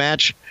something, one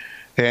match,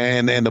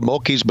 and the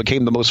Mulkeys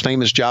became the most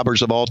famous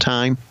jobbers of all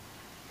time?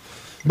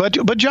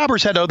 But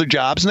jobbers had other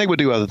jobs, and they would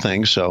do other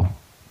things, so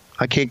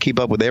I can't keep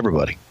up with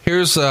everybody.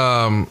 Here's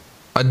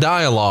a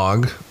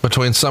dialogue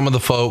between some of the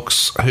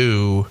folks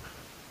who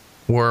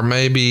were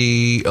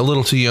maybe a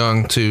little too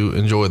young to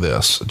enjoy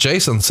this.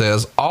 Jason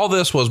says, all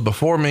this was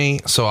before me,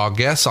 so I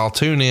guess I'll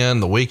tune in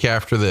the week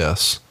after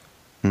this.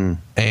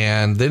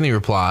 And then he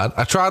replied,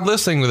 I tried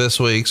listening to this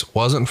week's,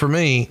 wasn't for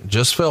me,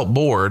 just felt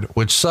bored,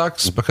 which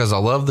sucks because I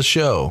love the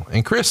show.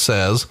 And Chris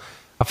says,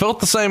 I felt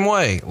the same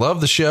way. Love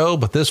the show,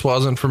 but this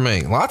wasn't for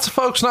me. Lots of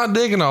folks not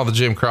digging all the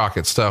Jim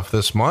Crockett stuff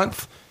this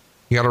month.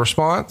 You got a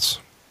response?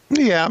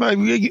 Yeah,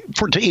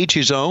 to each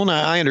his own.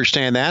 I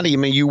understand that. I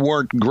mean, you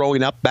weren't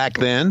growing up back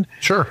then.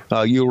 Sure.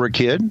 You were a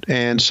kid.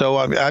 And so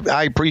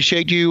I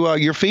appreciate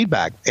your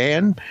feedback.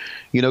 And,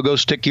 go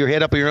stick your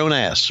head up your own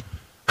ass.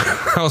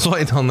 I was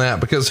waiting on that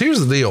because here's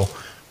the deal.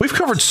 We've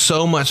covered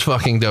so much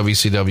fucking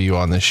WCW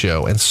on this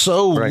show and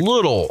so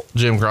little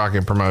Jim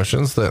Crockett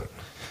promotions that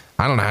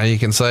I don't know how you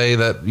can say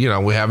that,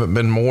 we haven't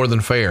been more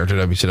than fair to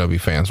WCW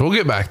fans. We'll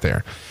get back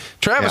there.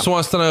 Travis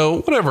wants to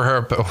know whatever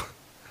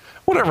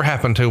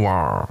happened to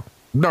our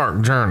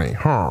dark journey.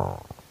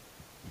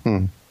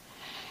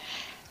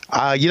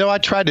 I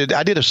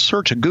did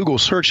a Google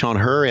search on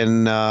her,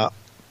 and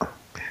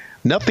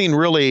nothing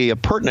really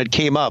pertinent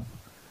came up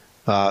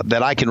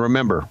that I can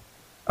remember.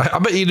 I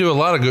bet you do a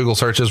lot of Google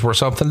searches where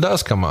something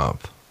does come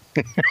up.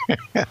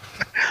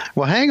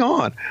 Well, hang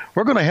on.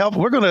 We're going to help.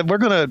 We're going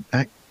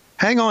to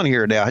hang on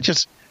here now.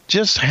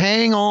 Just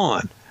hang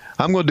on.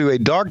 I'm going to do a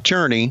dark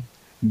journey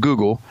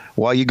Google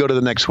while you go to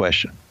the next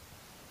question.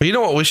 You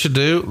know what we should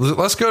do?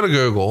 Let's go to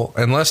Google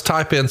and let's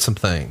type in some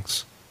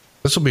things.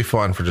 This will be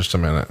fun for just a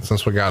minute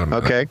since we got a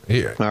minute. Okay.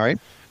 Here. All right.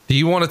 Do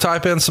you want to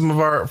type in some of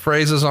our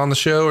phrases on the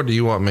show or do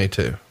you want me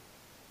to?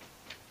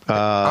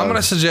 I'm going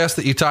to suggest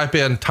that you type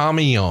in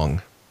Tommy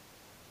Young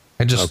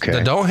and just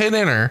don't hit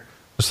enter.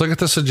 Just look at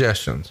the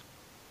suggestions.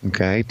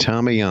 Okay.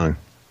 Tommy Young.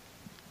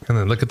 And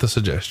then look at the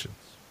suggestions.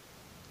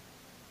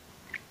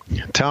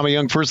 Tommy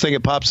Young. First thing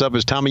that pops up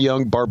is Tommy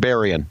Young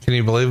Barbarian. Can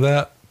you believe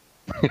that?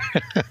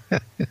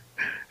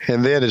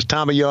 And then is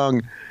Tommy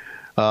Young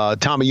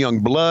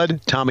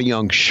Blood, Tommy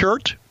Young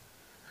Shirt,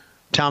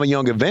 Tommy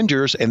Young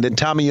Avengers, and then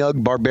Tommy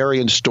Young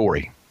Barbarian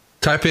Story.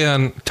 Type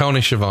in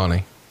Tony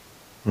Schiavone.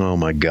 Oh,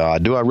 my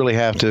God. Do I really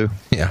have to?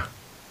 Yeah.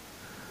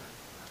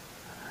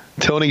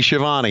 Tony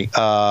Schiavone.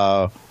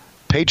 Patreon,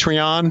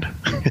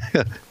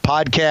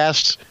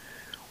 podcasts,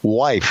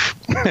 wife.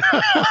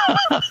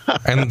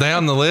 And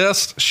down the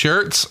list,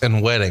 shirts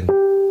and wedding.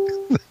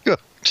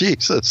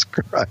 Jesus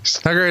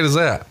Christ. How great is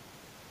that?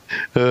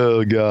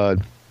 Oh,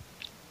 God.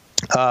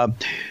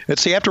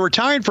 Let's see. After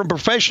retiring from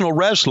professional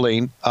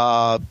wrestling,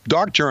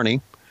 Dark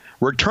Journey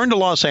returned to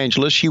Los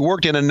Angeles. She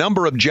worked in a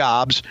number of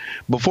jobs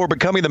before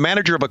becoming the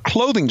manager of a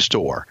clothing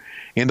store.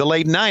 In the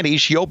late 90s,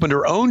 she opened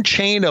her own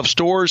chain of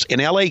stores in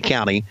L.A.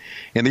 County.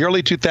 In the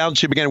early 2000s,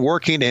 she began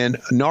working in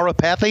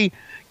naturopathy,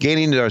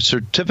 gaining a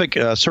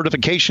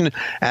certification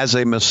as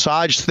a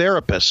massage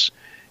therapist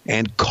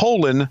and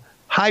colon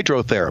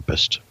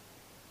hydrotherapist.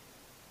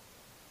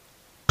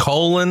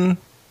 Colon?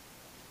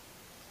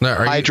 No,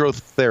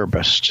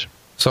 hydrotherapist.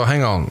 So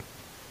hang on.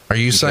 Are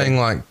you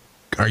saying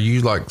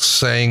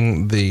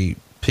saying the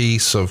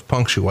piece of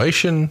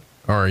punctuation,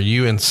 or are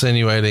you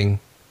insinuating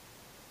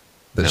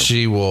that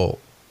she will?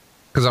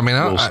 Because I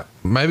mean,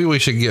 maybe we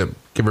should give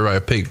everybody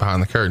a peek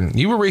behind the curtain.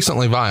 You were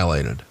recently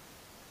violated.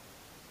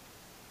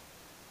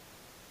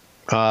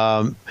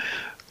 Colon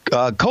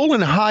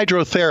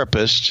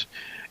hydrotherapist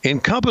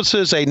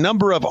encompasses a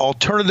number of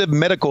alternative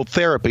medical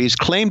therapies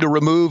claimed to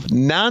remove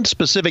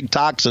non-specific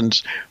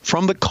toxins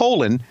from the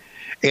colon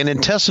and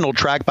intestinal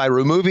tract by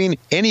removing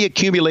any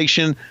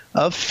accumulation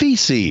of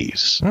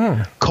feces.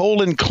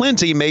 Colon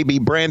cleansing may be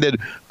branded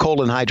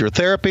colon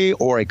hydrotherapy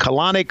or a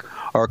colonic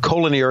or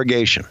colon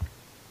irrigation.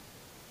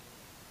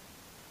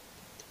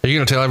 Are you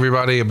going to tell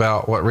everybody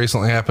about what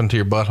recently happened to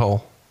your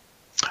butthole?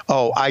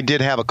 Oh, I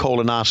did have a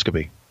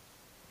colonoscopy.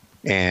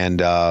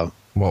 And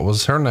what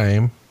was her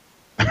name?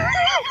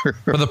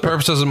 For the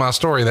purposes of my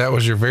story, that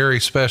was your very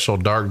special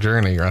dark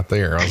journey right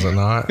there, was it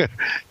not?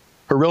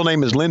 Her real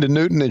name is Linda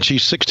Newton, and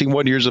she's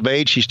 61 years of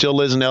age. She still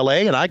lives in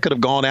L.A., and I could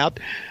have gone out,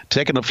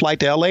 taken a flight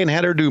to L.A., and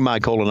had her do my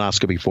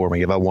colonoscopy for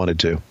me if I wanted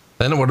to.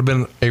 Then it would have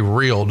been a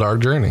real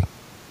dark journey.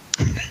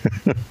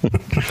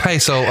 Hey,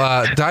 so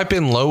type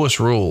in Lois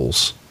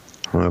Rules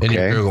in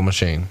your Google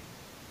machine.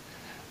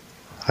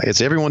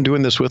 Is everyone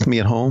doing this with me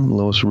at home?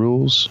 Lois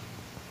Rules.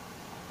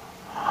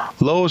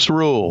 Lois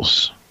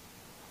Rules.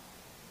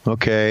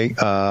 Okay.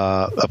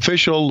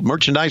 Official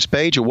merchandise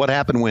page of what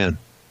happened when.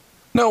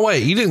 No,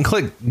 wait. You didn't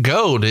click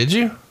go, did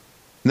you?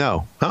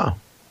 No.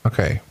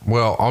 Okay.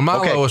 Well, on my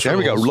Lois there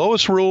Rules. There we go.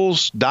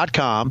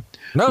 LoisRules.com.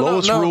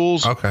 Lois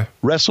Rules. Okay.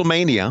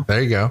 WrestleMania.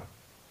 There you go.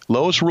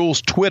 Lois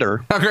Rules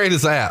Twitter. How great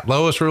is that?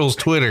 Lois Rules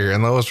Twitter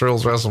and Lois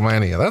Rules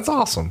WrestleMania. That's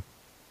awesome.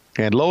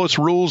 And Lois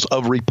Rules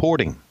of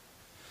Reporting.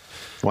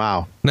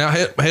 Wow. Now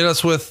hit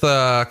us with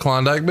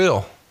Klondike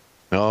Bill.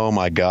 Oh,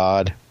 my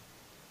God.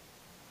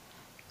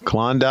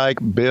 Klondike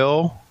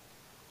Bill.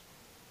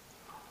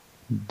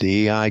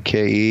 Dikebill.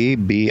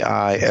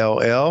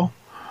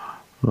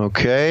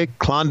 Okay.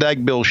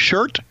 Klondike Bill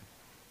shirt.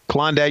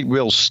 Klondike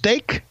Bill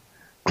steak.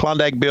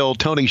 Klondike Bill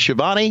Tony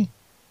Schiavone.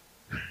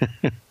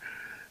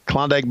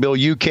 Klondike Bill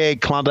UK,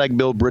 Klondike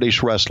Bill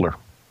British wrestler.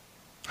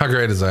 How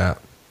great is that?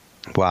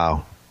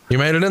 Wow. You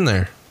made it in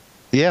there.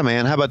 Yeah,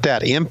 man. How about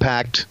that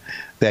impact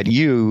that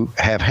you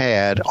have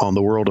had on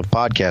the world of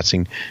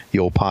podcasting, the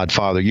old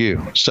Podfather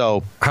you.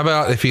 So how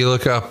about if you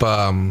look up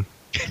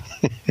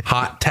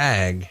hot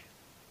tag?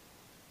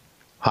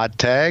 Hot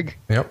tag?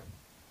 Yep.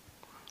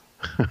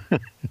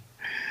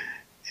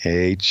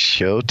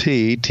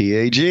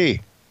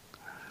 HOTTAG.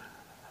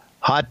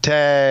 Hot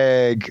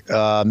tag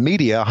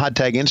media, hot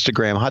tag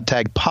Instagram, hot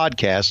tag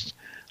podcasts,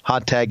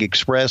 hot tag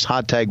express,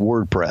 hot tag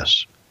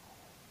WordPress.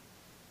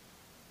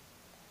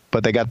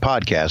 But they got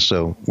podcasts,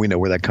 so we know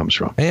where that comes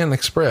from. And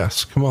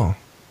express. Come on.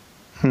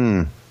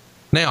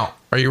 Now,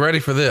 are you ready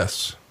for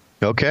this?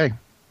 Okay.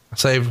 I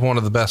saved one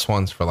of the best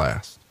ones for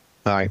last.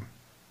 All right.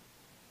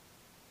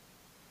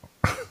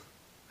 I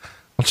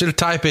want you to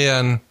type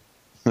in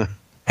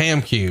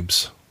ham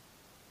cubes.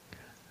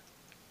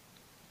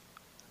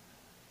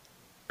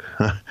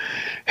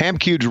 Ham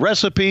cubes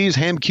recipes,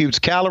 ham cubes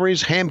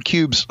calories, ham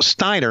cubes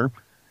Steiner,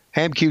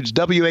 ham cubes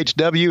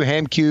WHW,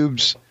 ham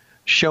cubes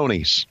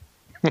Shoney's.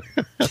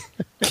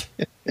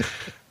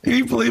 Can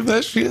you believe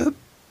that shit?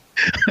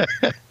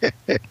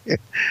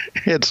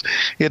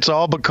 It's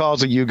all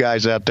because of you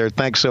guys out there.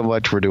 Thanks so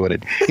much for doing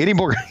it. Any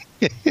more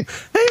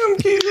ham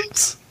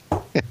cubes?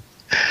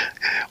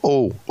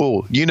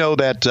 Oh, you know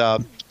that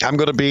I'm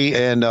going to be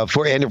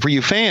for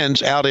you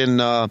fans out in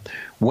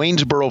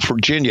Waynesboro,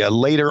 Virginia,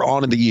 later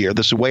on in the year.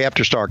 This is way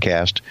after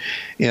StarCast,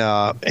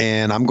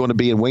 and I'm going to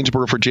be in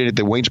Waynesboro, Virginia, at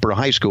the Waynesboro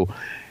High School,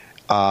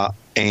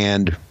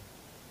 and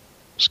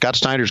Scott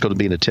Steiner is going to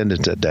be in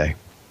attendance that day.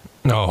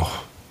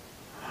 Oh,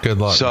 good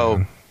luck.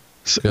 So,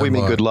 we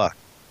mean good luck.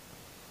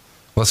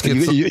 Let's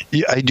get.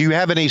 Do you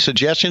have any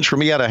suggestions for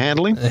me how to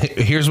handle him?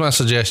 Here's my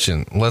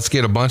suggestion. Let's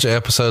get a bunch of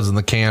episodes in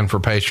the can for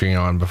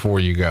Patreon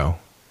before you go,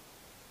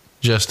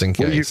 just in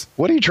case.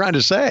 What are you trying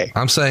to say?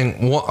 I'm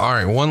saying, all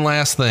right, one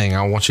last thing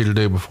I want you to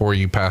do before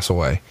you pass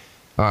away.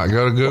 All right,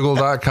 go to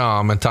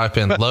google.com and type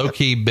in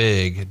low-key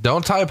big.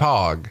 Don't type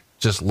hog,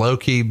 just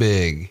low-key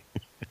big.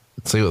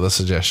 See what the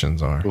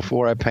suggestions are.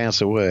 Before I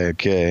pass away,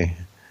 okay.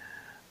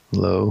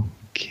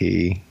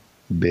 Low-key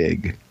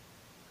big.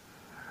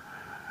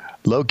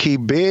 Low-key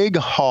big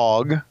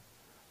hog.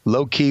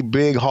 Low-key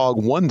big hog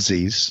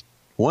onesie.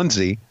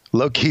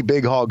 Low-key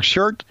big hog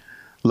shirt.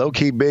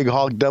 Low-key big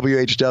hog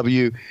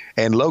WHW.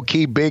 And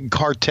low-key big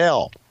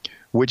cartel,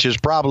 which is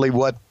probably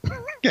what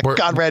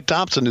Conrad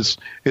Thompson is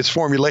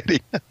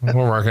formulating.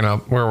 We're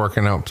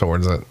working up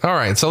towards it. All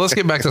right, so let's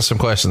get back to some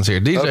questions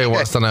here. DJ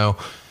wants to know,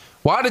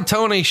 why did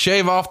Tony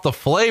shave off the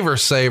Flavor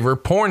Saver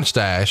porn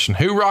stash, and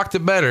who rocked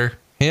it better,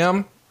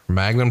 him or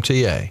Magnum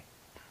TA?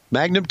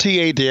 Magnum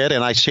TA did,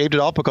 and I shaved it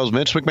off because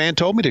Vince McMahon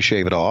told me to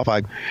shave it off.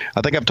 I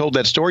think I've told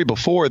that story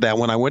before, that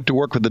when I went to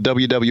work with the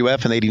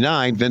WWF in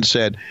 '89, Vince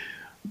said,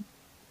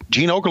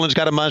 Gene Okerlund's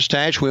got a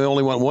mustache. We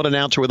only want one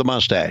announcer with a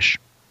mustache.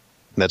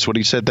 That's what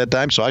he said that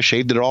time, so I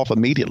shaved it off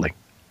immediately.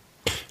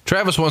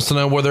 Travis wants to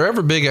know, were there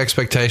ever big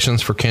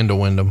expectations for Kendall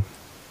Windham?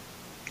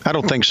 I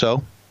don't think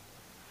so.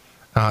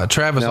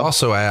 Travis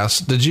also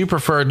asked, did you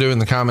prefer doing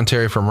the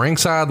commentary from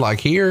ringside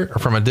like here or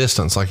from a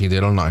distance like you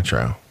did on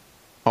Nitro?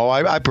 Oh,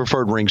 I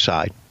preferred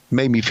ringside.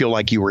 Made me feel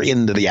like you were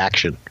into the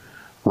action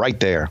right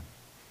there.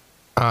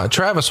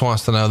 Travis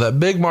wants to know, that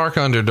big mark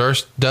under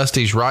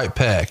Dusty's right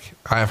pec,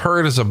 I have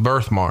heard is a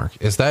birthmark.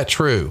 Is that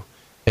true?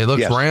 It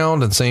looks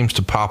round and seems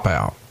to pop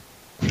out.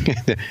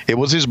 It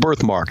was his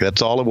birthmark.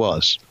 That's all it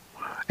was.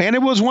 And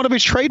it was one of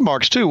his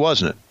trademarks too,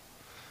 wasn't it?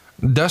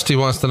 Dusty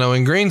wants to know,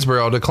 in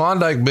Greensboro, did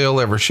Klondike Bill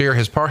ever share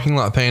his parking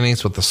lot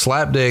paintings with the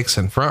slapdicks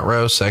in front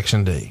row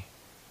section D?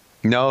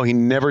 No, he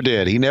never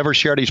did. He never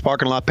shared his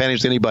parking lot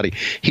paintings with anybody.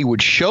 He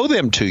would show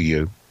them to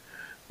you,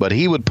 but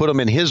he would put them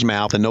in his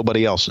mouth and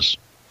nobody else's.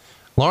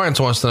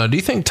 Lawrence wants to know, do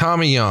you think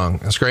Tommy Young,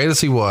 as great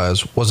as he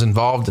was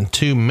involved in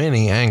too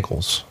many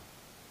angles?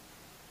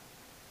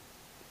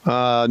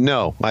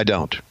 No, I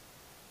don't.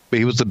 But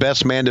he was the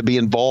best man to be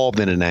involved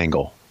in an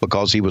angle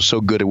because he was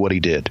so good at what he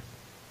did.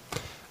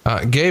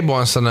 Gabe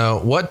wants to know,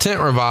 what tent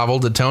revival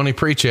did Tony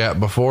preach at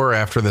before or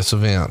after this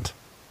event?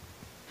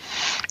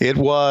 It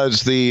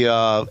was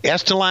the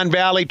Esteline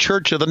Valley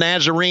Church of the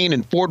Nazarene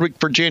in Fordwick,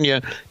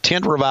 Virginia,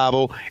 tent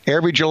revival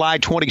every July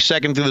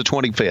 22nd through the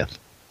 25th.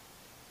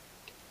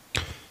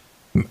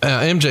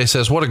 MJ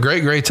says, what a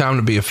great time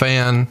to be a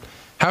fan.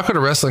 How could a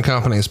wrestling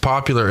company as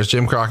popular as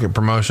Jim Crockett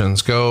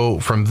Promotions go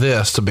from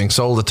this to being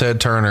sold to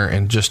Ted Turner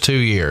in just 2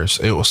 years?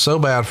 It was so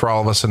bad for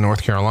all of us in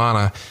North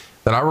Carolina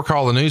that I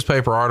recall the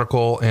newspaper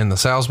article in the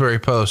Salisbury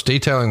Post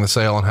detailing the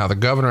sale and how the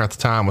governor at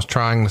the time was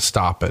trying to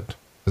stop it.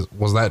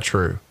 Was that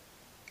true?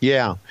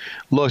 Yeah.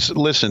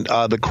 Listen,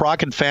 the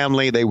Crockett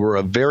family, they were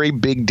a very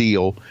big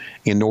deal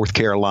in North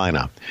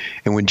Carolina.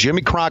 And when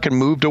Jimmy Crockett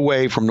moved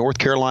away from North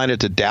Carolina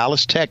to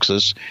Dallas,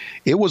 Texas,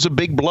 it was a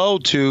big blow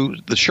to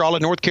the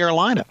Charlotte, North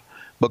Carolina,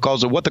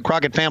 because of what the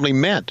Crockett family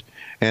meant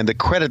and the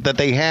credit that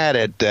they had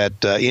at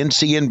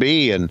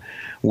NCNB, and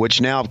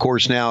which now, of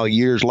course, light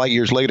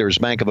years later is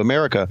Bank of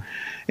America.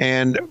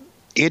 And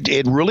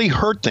it really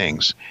hurt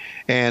things.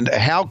 And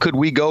how could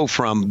we go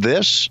from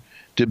this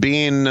to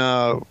being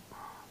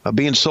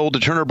sold to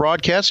Turner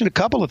Broadcasting? A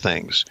couple of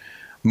things: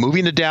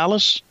 moving to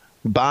Dallas,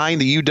 buying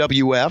the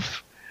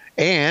UWF,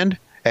 and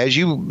as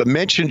you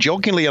mentioned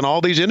jokingly in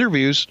all these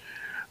interviews,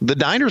 the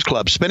Diners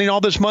Club, spending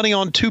all this money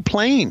on 2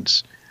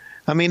 planes.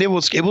 I mean, it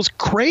was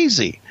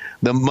crazy,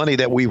 the money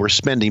that we were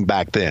spending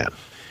back then.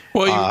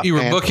 Well, you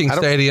were booking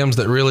stadiums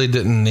that really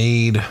didn't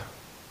need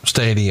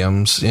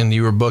stadiums, and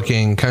you were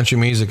booking country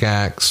music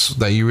acts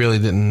that you really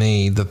didn't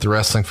need, that the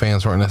wrestling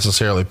fans weren't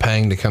necessarily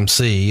paying to come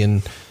see.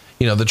 And,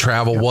 the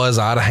travel was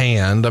out of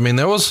hand. I mean,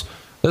 there's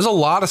a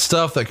lot of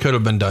stuff that could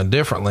have been done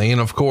differently. And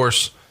of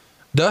course,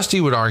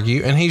 Dusty would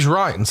argue, and he's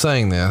right in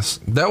saying this,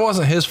 that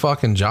wasn't his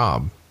fucking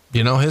job.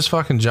 His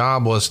fucking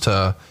job was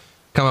to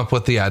come up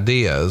with the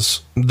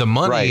ideas, the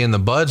money and the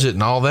budget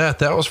and all that.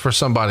 That was for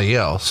somebody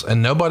else.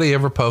 And nobody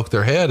ever poked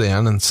their head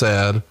in and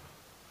said,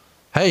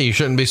 hey, you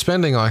shouldn't be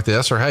spending like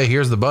this, or hey,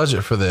 here's the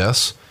budget for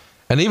this.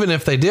 And even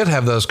if they did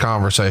have those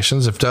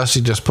conversations, if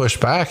Dusty just pushed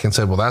back and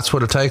said, well, that's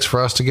what it takes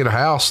for us to get a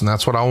house, and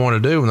that's what I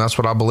want to do, and that's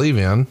what I believe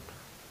in,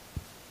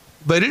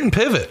 they didn't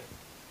pivot.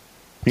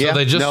 So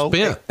they just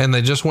spent, and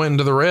they just went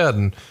into the red.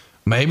 And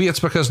maybe it's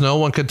because no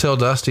one could tell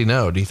Dusty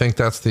no. Do you think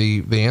that's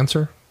the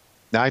answer?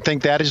 I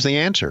think that is the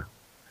answer.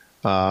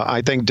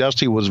 I think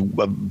Dusty was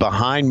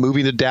behind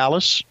moving to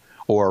Dallas,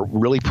 or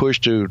really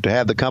pushed to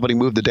have the company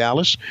move to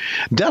Dallas.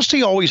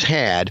 Dusty always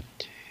had,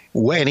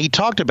 when he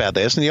talked about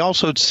this, and he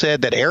also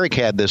said that Eric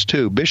had this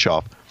too,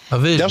 Bischoff. A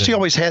vision. Dusty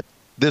always had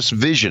this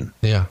vision.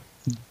 Yeah.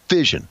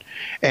 Vision.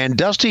 And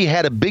Dusty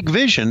had a big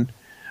vision,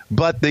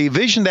 but the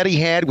vision that he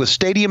had with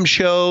stadium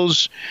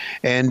shows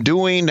and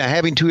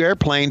having 2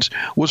 airplanes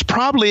was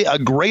probably a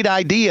great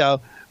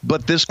idea,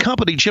 but this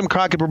company, Jim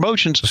Crockett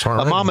Promotions,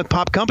 a mom and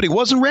pop company,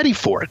 wasn't ready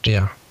for it.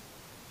 Yeah.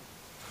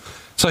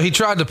 So he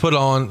tried to put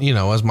on,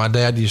 as my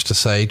dad used to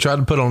say, he tried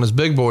to put on his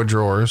big boy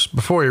drawers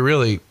before he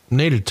really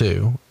needed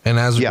to. And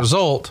as a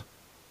result,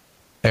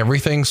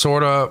 everything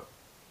sort of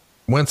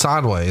went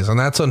sideways. And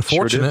that's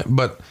unfortunate. Sure,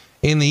 but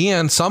in the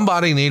end,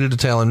 somebody needed to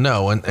tell him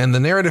no. And the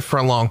narrative for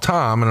a long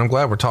time, and I'm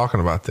glad we're talking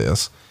about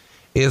this,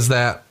 is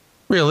that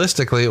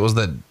realistically, it was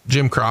that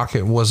Jim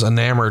Crockett was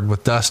enamored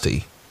with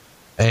Dusty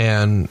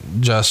and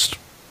just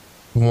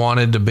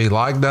wanted to be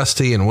like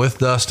Dusty and with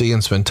Dusty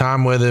and spend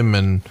time with him,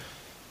 and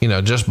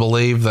just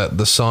believe that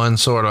the sun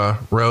sort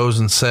of rose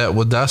and set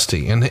with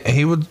Dusty. And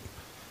he would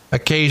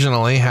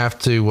occasionally have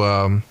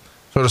to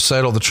sort of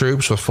settle the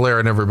troops with Flair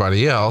and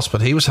everybody else,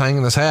 but he was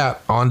hanging his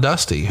hat on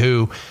Dusty,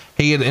 who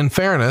he had, in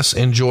fairness,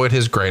 enjoyed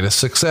his greatest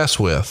success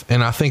with.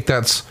 And I think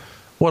that's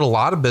what a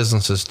lot of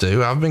businesses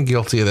do. I've been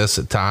guilty of this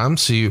at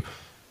times. You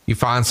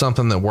find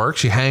something that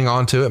works, you hang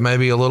on to it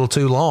maybe a little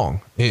too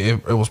long.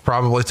 It was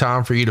probably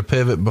time for you to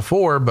pivot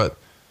before, but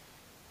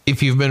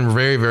if you've been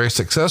very, very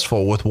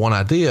successful with one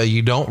idea,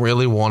 you don't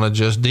really want to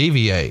just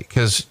deviate,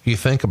 because you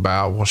think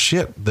about, well,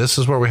 shit, this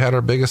is where we had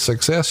our biggest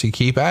success. You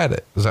keep at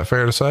it. Is that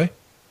fair to say?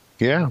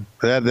 Yeah,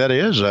 that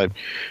is.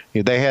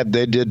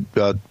 They did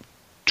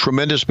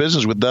tremendous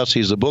business with Dusty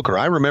as a booker.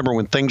 I remember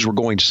when things were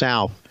going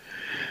south,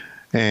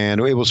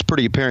 and it was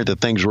pretty apparent that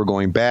things were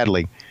going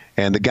badly.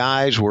 And the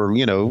guys were,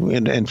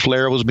 and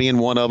Flair was being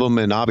one of them.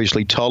 And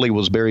obviously Tully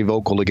was very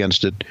vocal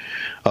against it,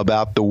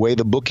 about the way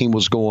the booking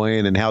was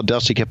going and how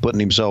Dusty kept putting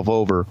himself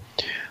over.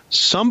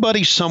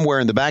 Somebody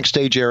somewhere in the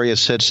backstage area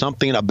said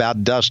something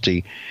about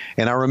Dusty.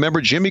 And I remember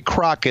Jimmy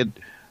Crockett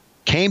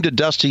came to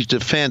Dusty's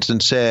defense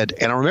and said,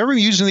 and I remember him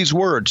using these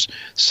words,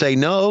 say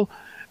no,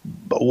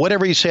 but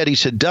whatever he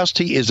said,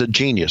 Dusty is a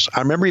genius. I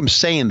remember him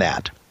saying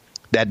that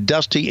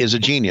Dusty is a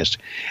genius.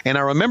 And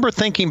I remember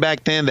thinking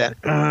back then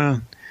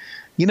that,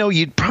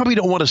 you probably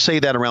don't want to say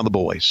that around the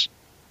boys.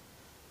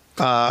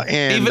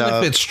 And even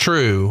if it's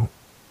true,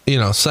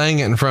 saying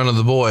it in front of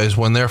the boys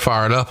when they're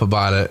fired up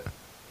about it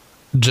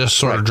just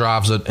sort of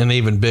drives an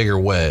even bigger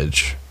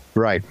wedge.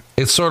 Right.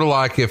 It's sort of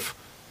like if,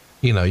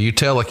 you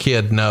tell a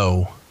kid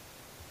no.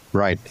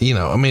 Right.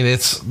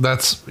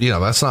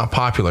 That's not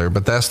popular,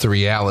 but that's the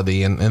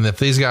reality. And if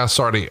these guys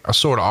sort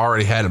of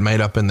already had it made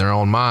up in their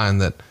own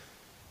mind that,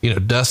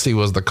 Dusty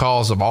was the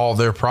cause of all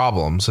their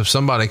problems, if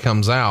somebody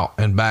comes out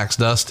and backs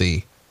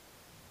Dusty,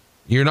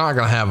 you're not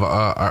going to have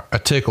a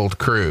tickled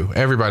crew.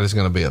 Everybody's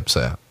going to be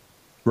upset.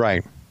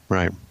 Right.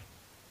 Right.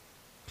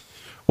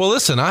 Well,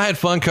 listen, I had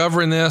fun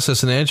covering this.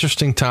 It's an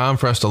interesting time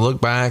for us to look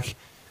back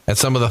at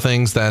some of the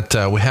things that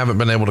we haven't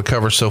been able to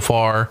cover so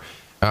far.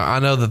 I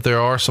know that there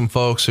are some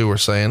folks who are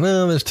saying,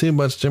 oh, there's too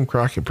much Jim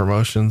Crockett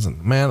Promotions.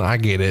 And man, I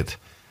get it.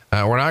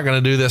 We're not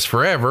going to do this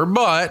forever,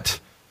 but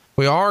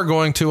we are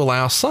going to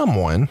allow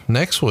someone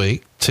next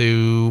week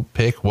to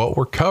pick what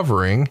we're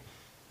covering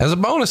as a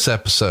bonus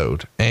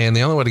episode. And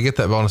the only way to get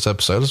that bonus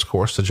episode is, of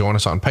course, to join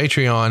us on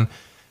Patreon.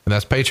 And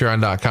that's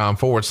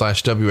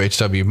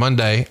patreon.com/WHW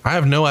Monday. I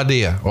have no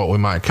idea what we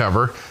might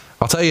cover.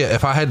 I'll tell you,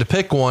 if I had to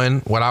pick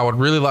one, what I would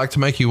really like to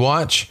make you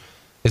watch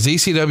is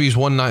ECW's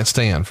One Night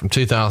Stand from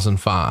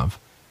 2005.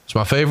 It's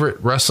my favorite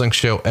wrestling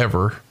show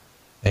ever,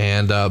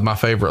 and my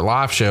favorite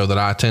live show that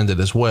I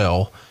attended as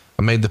well.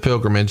 I made the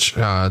pilgrimage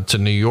to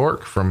New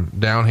York from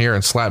down here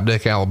in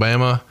Slapdick,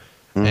 Alabama.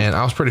 And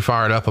I was pretty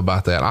fired up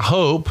about that. I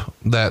hope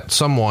that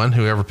someone,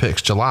 whoever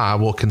picks July,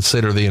 will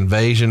consider the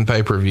Invasion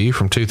pay-per-view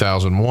from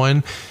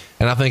 2001.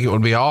 And I think it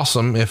would be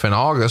awesome if in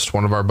August,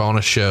 one of our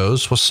bonus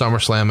shows was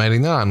SummerSlam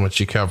 89, which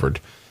you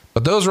covered.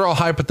 But those are all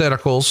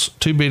hypotheticals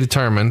to be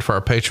determined for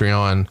our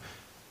Patreon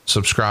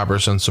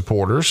subscribers and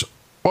supporters.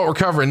 What we're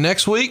covering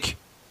next week,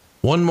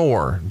 one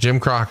more Jim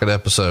Crockett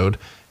episode.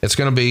 It's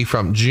going to be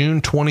from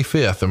June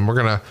 25th, and we're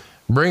going to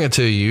bring it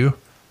to you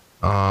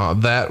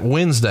that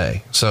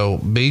Wednesday. So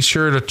be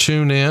sure to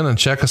tune in and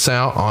check us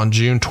out on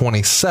June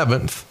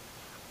 27th.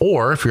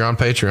 Or if you're on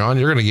Patreon,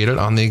 you're going to get it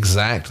on the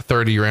exact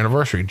 30-year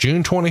anniversary.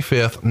 June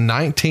 25th,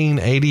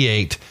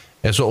 1988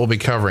 is what we'll be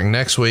covering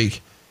next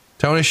week.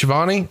 Tony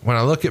Schiavone, when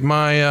I look at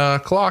my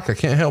clock, I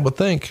can't help but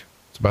think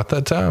it's about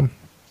that time.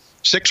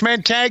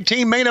 Six-man tag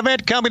team main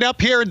event coming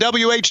up here at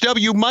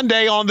WHW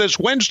Monday on this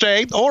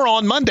Wednesday, or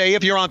on Monday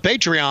if you're on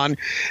Patreon.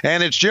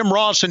 And it's Jim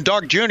Ross and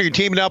Dark Jr.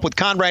 teaming up with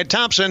Conrad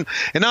Thompson.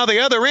 And on the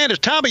other end is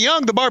Tommy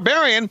Young, the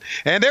Barbarian,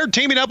 and they're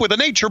teaming up with the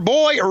Nature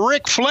Boy,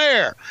 Ric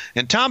Flair.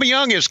 And Tommy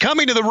Young is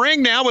coming to the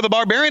ring now with the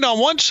Barbarian on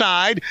one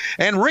side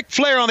and Ric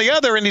Flair on the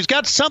other, and he's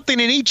got something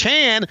in each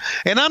hand,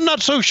 and I'm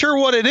not so sure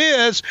what it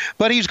is,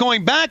 but he's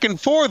going back and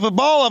forth with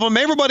all of them.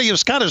 Everybody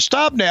has kind of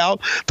stopped now.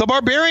 The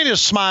Barbarian is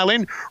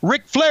smiling.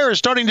 Ric Flair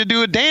is starting to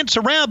do a dance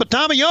around, but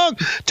Tommy Young,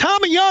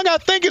 I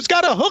think, has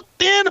got a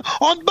hooked in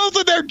on both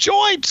of their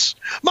joints.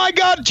 My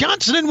God,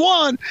 Johnson in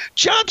one,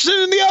 Johnson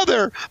in the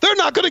other. They're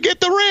not going to get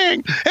the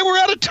ring, and we're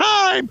out of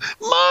time.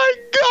 My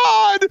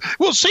God.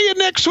 We'll see you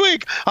next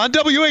week on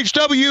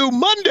WHW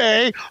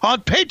Monday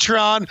on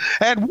Patreon.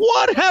 And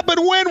What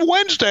Happened When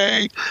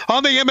Wednesday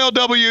on the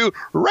MLW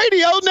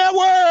Radio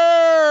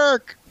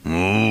Network.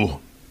 Oh,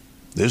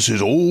 this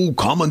is old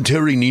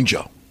Commentary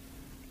Ninja.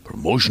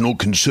 Promotional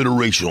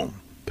consideration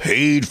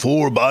paid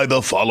for by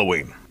the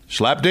following.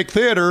 Slapdick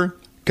Theater,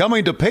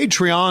 coming to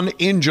Patreon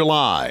in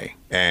July.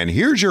 And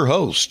here's your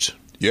host.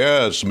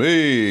 Yes,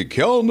 me,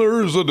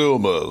 Kellner's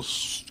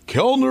Adumas.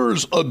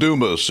 Kellner's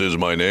Adumas is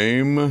my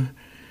name,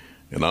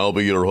 and I'll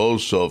be your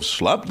host of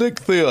Slapdick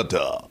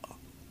Theater.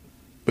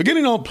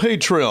 Beginning on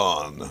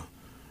Patreon,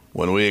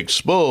 when we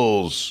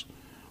expose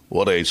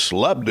what a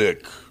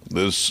slapdick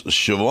this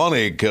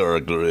Schiavone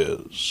character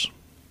is.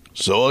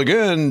 So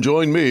again,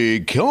 join me,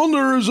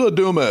 Kellner's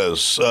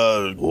Adumas.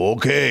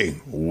 Okay,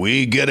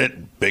 we get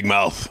it, Big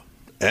Mouth.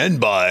 And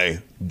by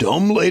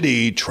Dumb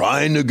Lady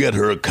Trying to Get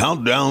Her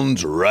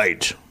Countdowns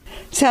Right.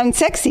 Sounds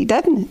sexy,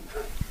 doesn't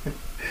it?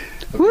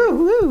 Woo,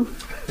 woo.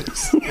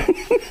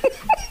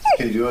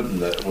 Can you do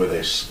it with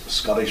a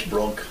Scottish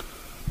bronc?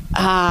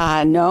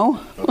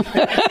 No.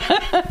 Okay.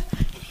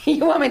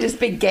 You want me to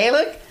speak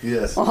Gaelic?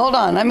 Yes. Well, hold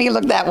on. Let me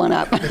look that one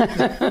up.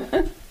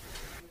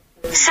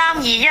 3,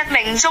 2, 1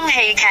命中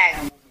戲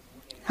劇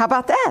How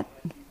about that?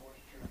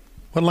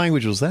 What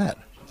language was that?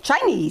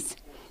 Chinese.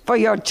 For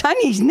your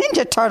Chinese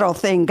Ninja Turtle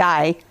thing,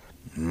 guy.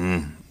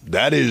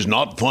 That is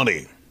not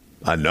funny.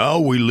 And now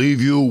we leave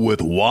you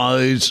with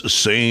wise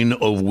saying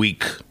of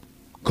week.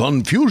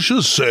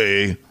 Confucius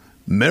say,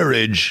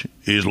 marriage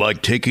is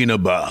like taking a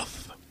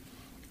bath.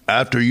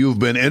 After you've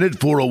been in it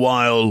for a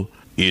while,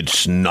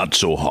 it's not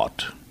so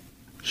hot.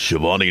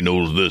 Schiavone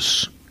knows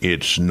this.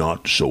 It's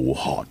not so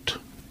hot.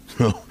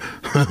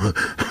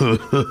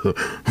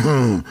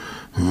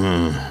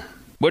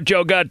 What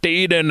y'all got to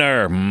eat in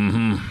there?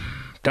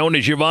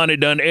 Tony Schiavone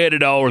done ate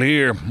it all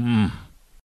here.